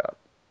RoboCop,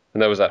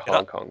 and that was that And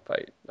Hong Kong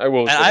fight. I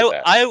will And say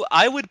that.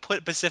 I would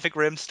put Pacific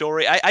Rim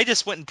story. I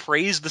just went and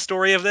praised the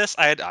story of this.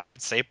 I'd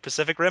say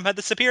Pacific Rim had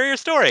the superior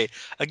story.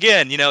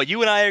 Again,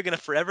 you and I are gonna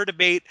forever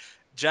debate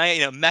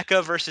giant,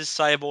 mecha versus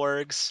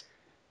cyborgs.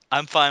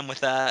 I'm fine with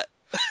that.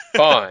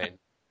 Fine.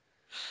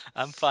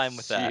 I'm fine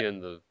with See that. you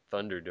in the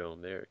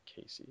Thunderdome there,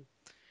 Casey.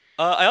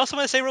 I also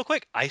want to say real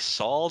quick, I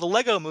saw the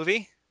Lego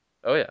Movie,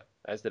 Oh yeah,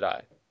 as did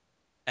I.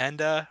 and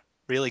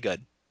really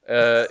good.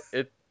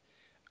 It.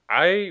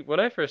 I when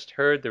I first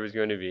heard there was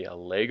going to be a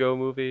Lego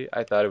movie,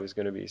 I thought it was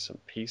going to be some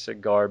piece of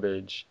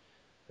garbage,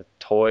 a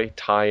toy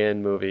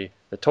tie-in movie.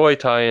 The toy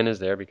tie-in is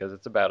there because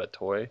it's about a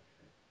toy.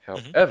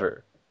 Mhm.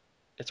 However,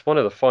 it's one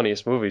of the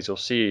funniest movies you'll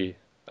see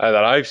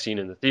that I've seen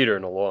in the theater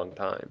in a long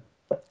time.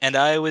 And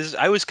I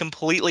was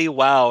completely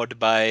wowed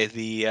by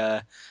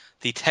the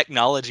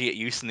technology it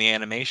used in the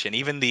animation.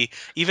 Even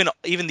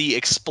the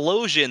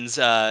explosions,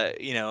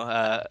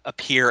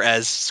 appear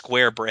as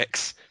square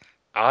bricks.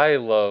 I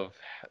love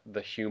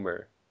the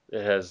humor.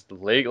 It has the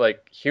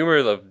like humor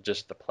of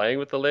just the playing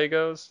with the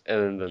Legos,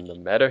 and then the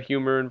meta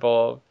humor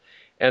involved.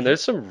 And Mhm.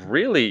 there's some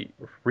really,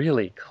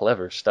 really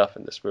clever stuff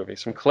in this movie.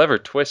 Some clever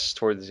twists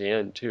towards the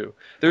end too.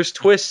 There's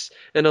twists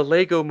in a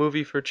Lego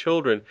movie for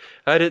children.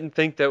 I didn't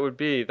think that would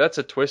be. That's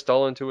a twist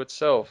all into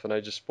itself, and I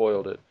just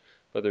spoiled it.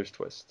 But there's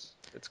twists.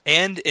 It's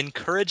And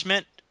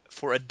encouragement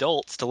for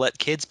adults to let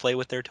kids play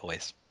with their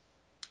toys.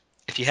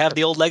 If you have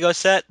the old Lego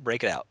set,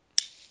 break it out.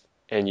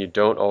 and you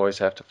don't always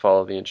have to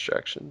follow the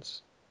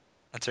instructions.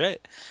 That's right.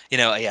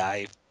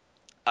 Yeah,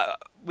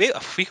 we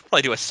could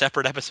probably do a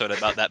separate episode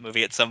about that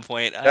movie at some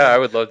point. Yeah, I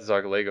would love to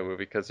talk a Lego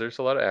movie because there's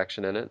a lot of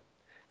action in it.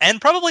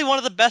 And probably one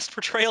of the best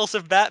portrayals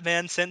of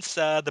Batman since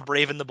the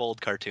Brave and the Bold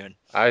cartoon.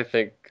 I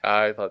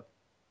thought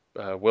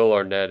Will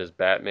Arnett as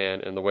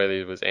Batman and the way that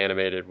it was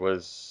animated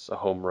was a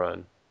home run.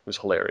 It was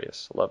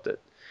hilarious. Loved it.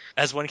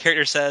 As one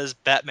character says,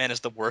 Batman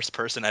is the worst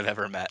person I've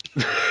ever met.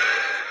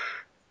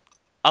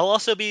 I'll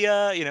also be,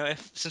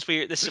 since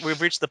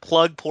we've reached the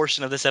plug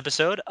portion of this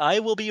episode,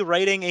 I will be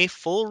writing a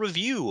full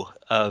review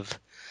of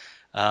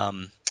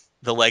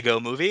the Lego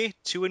Movie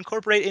to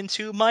incorporate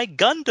into my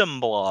Gundam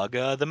blog,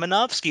 the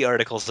Minovsky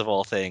articles of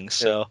all things.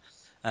 So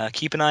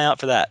keep an eye out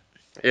for that.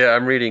 Yeah,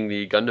 I'm reading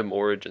the Gundam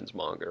Origins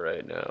manga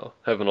right now.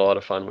 Having a lot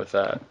of fun with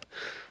that.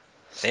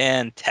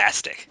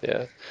 Fantastic.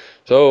 Yeah.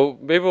 So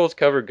maybe we'll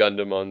cover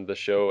Gundam on the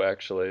show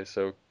actually.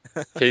 So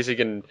Casey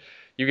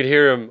you can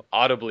hear him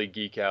audibly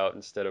geek out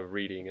instead of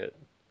reading it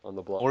on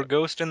the blog. Or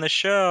Ghost in the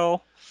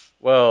Show.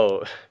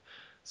 Well,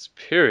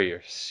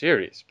 superior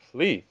series,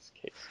 please,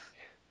 Casey.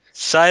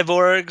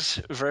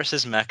 Cyborgs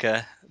versus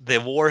Mecha. The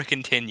war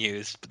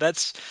continues.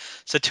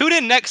 So tune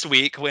in next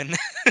week when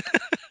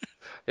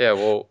Yeah,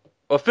 well,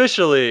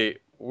 officially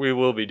we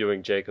will be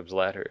doing Jacob's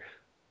Ladder.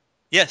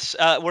 yes,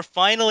 we're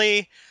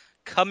finally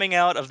coming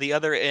out of the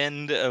other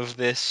end of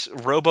this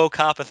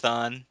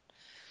RoboCop-a-thon.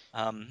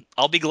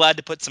 I'll be glad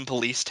to put some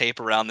police tape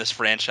around this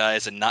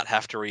franchise and not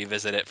have to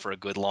revisit it for a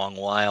good long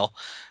while.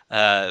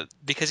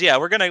 Because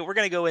we're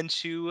gonna go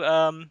into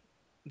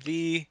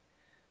the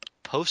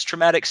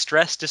post-traumatic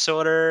stress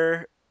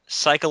disorder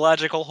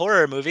psychological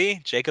horror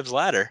movie, Jacob's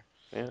Ladder.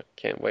 Yeah,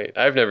 can't wait.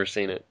 I've never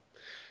seen it.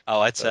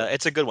 Oh, it's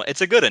a good one.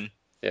 It's a good one.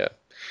 Yeah.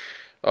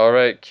 All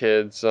right,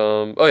 kids.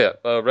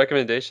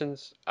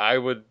 Recommendations. I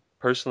would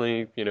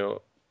personally,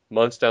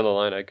 months down the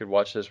line, I could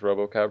watch this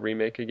RoboCop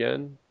remake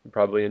again.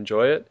 Probably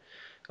enjoy it.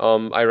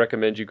 I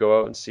recommend you go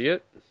out and see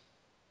it.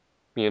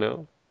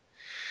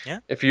 Yeah.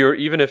 If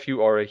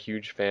you are a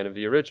huge fan of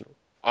the original,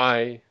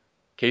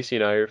 Casey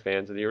and I are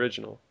fans of the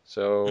original,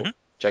 so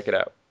check it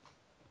out.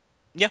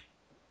 Yeah,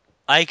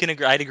 I can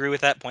agree. I'd agree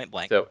with that point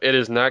blank. So it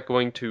is not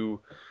going to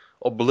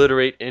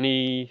obliterate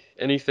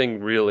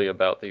anything really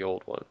about the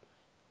old one.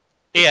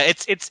 Yeah,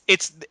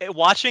 it's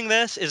watching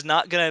this is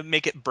not gonna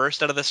make it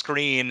burst out of the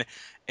screen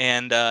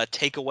and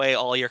take away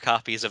all your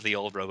copies of the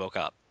old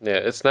RoboCop. Yeah,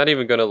 it's not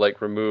even gonna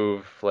like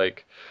remove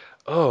like,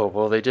 oh,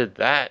 well they did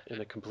that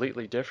in a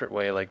completely different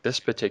way, like this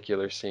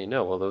particular scene.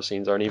 No, well those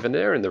scenes aren't even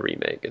there in the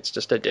remake. It's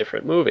just a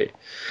different movie.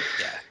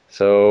 Yeah.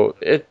 So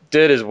it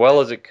did as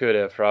well as it could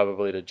have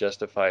probably to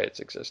justify its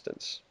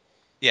existence.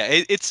 Yeah,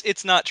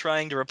 it's not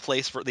trying to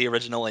replace the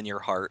original in your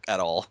heart at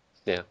all.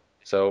 Yeah.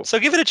 So So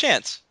give it a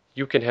chance.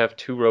 you can have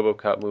 2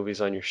 RoboCop movies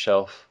on your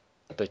shelf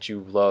that you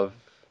love,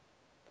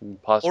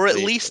 possibly, Or at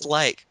least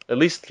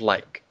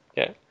like.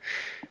 yeah.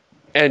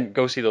 And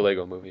go see the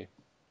Lego Movie.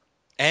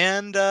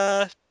 And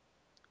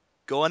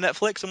go on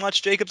Netflix and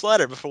watch Jacob's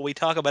Ladder before we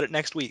talk about it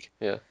next week.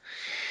 Yeah.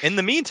 In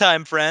the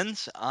meantime,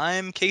 friends,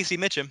 I'm Casey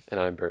Mitchum. And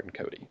I'm Burton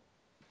Cody.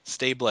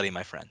 Stay bloody,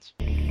 my friends.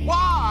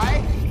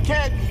 Why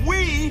can't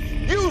we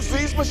use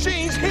these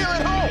machines here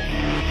at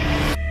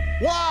home?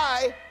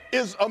 Why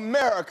is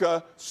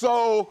America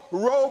so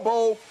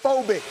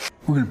robophobic?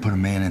 We're gonna put a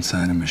man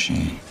inside a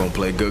machine. Gonna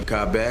play good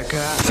cop, bad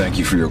cop? Thank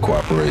you for your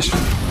cooperation.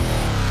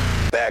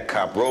 Bad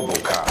cop,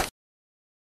 RoboCop.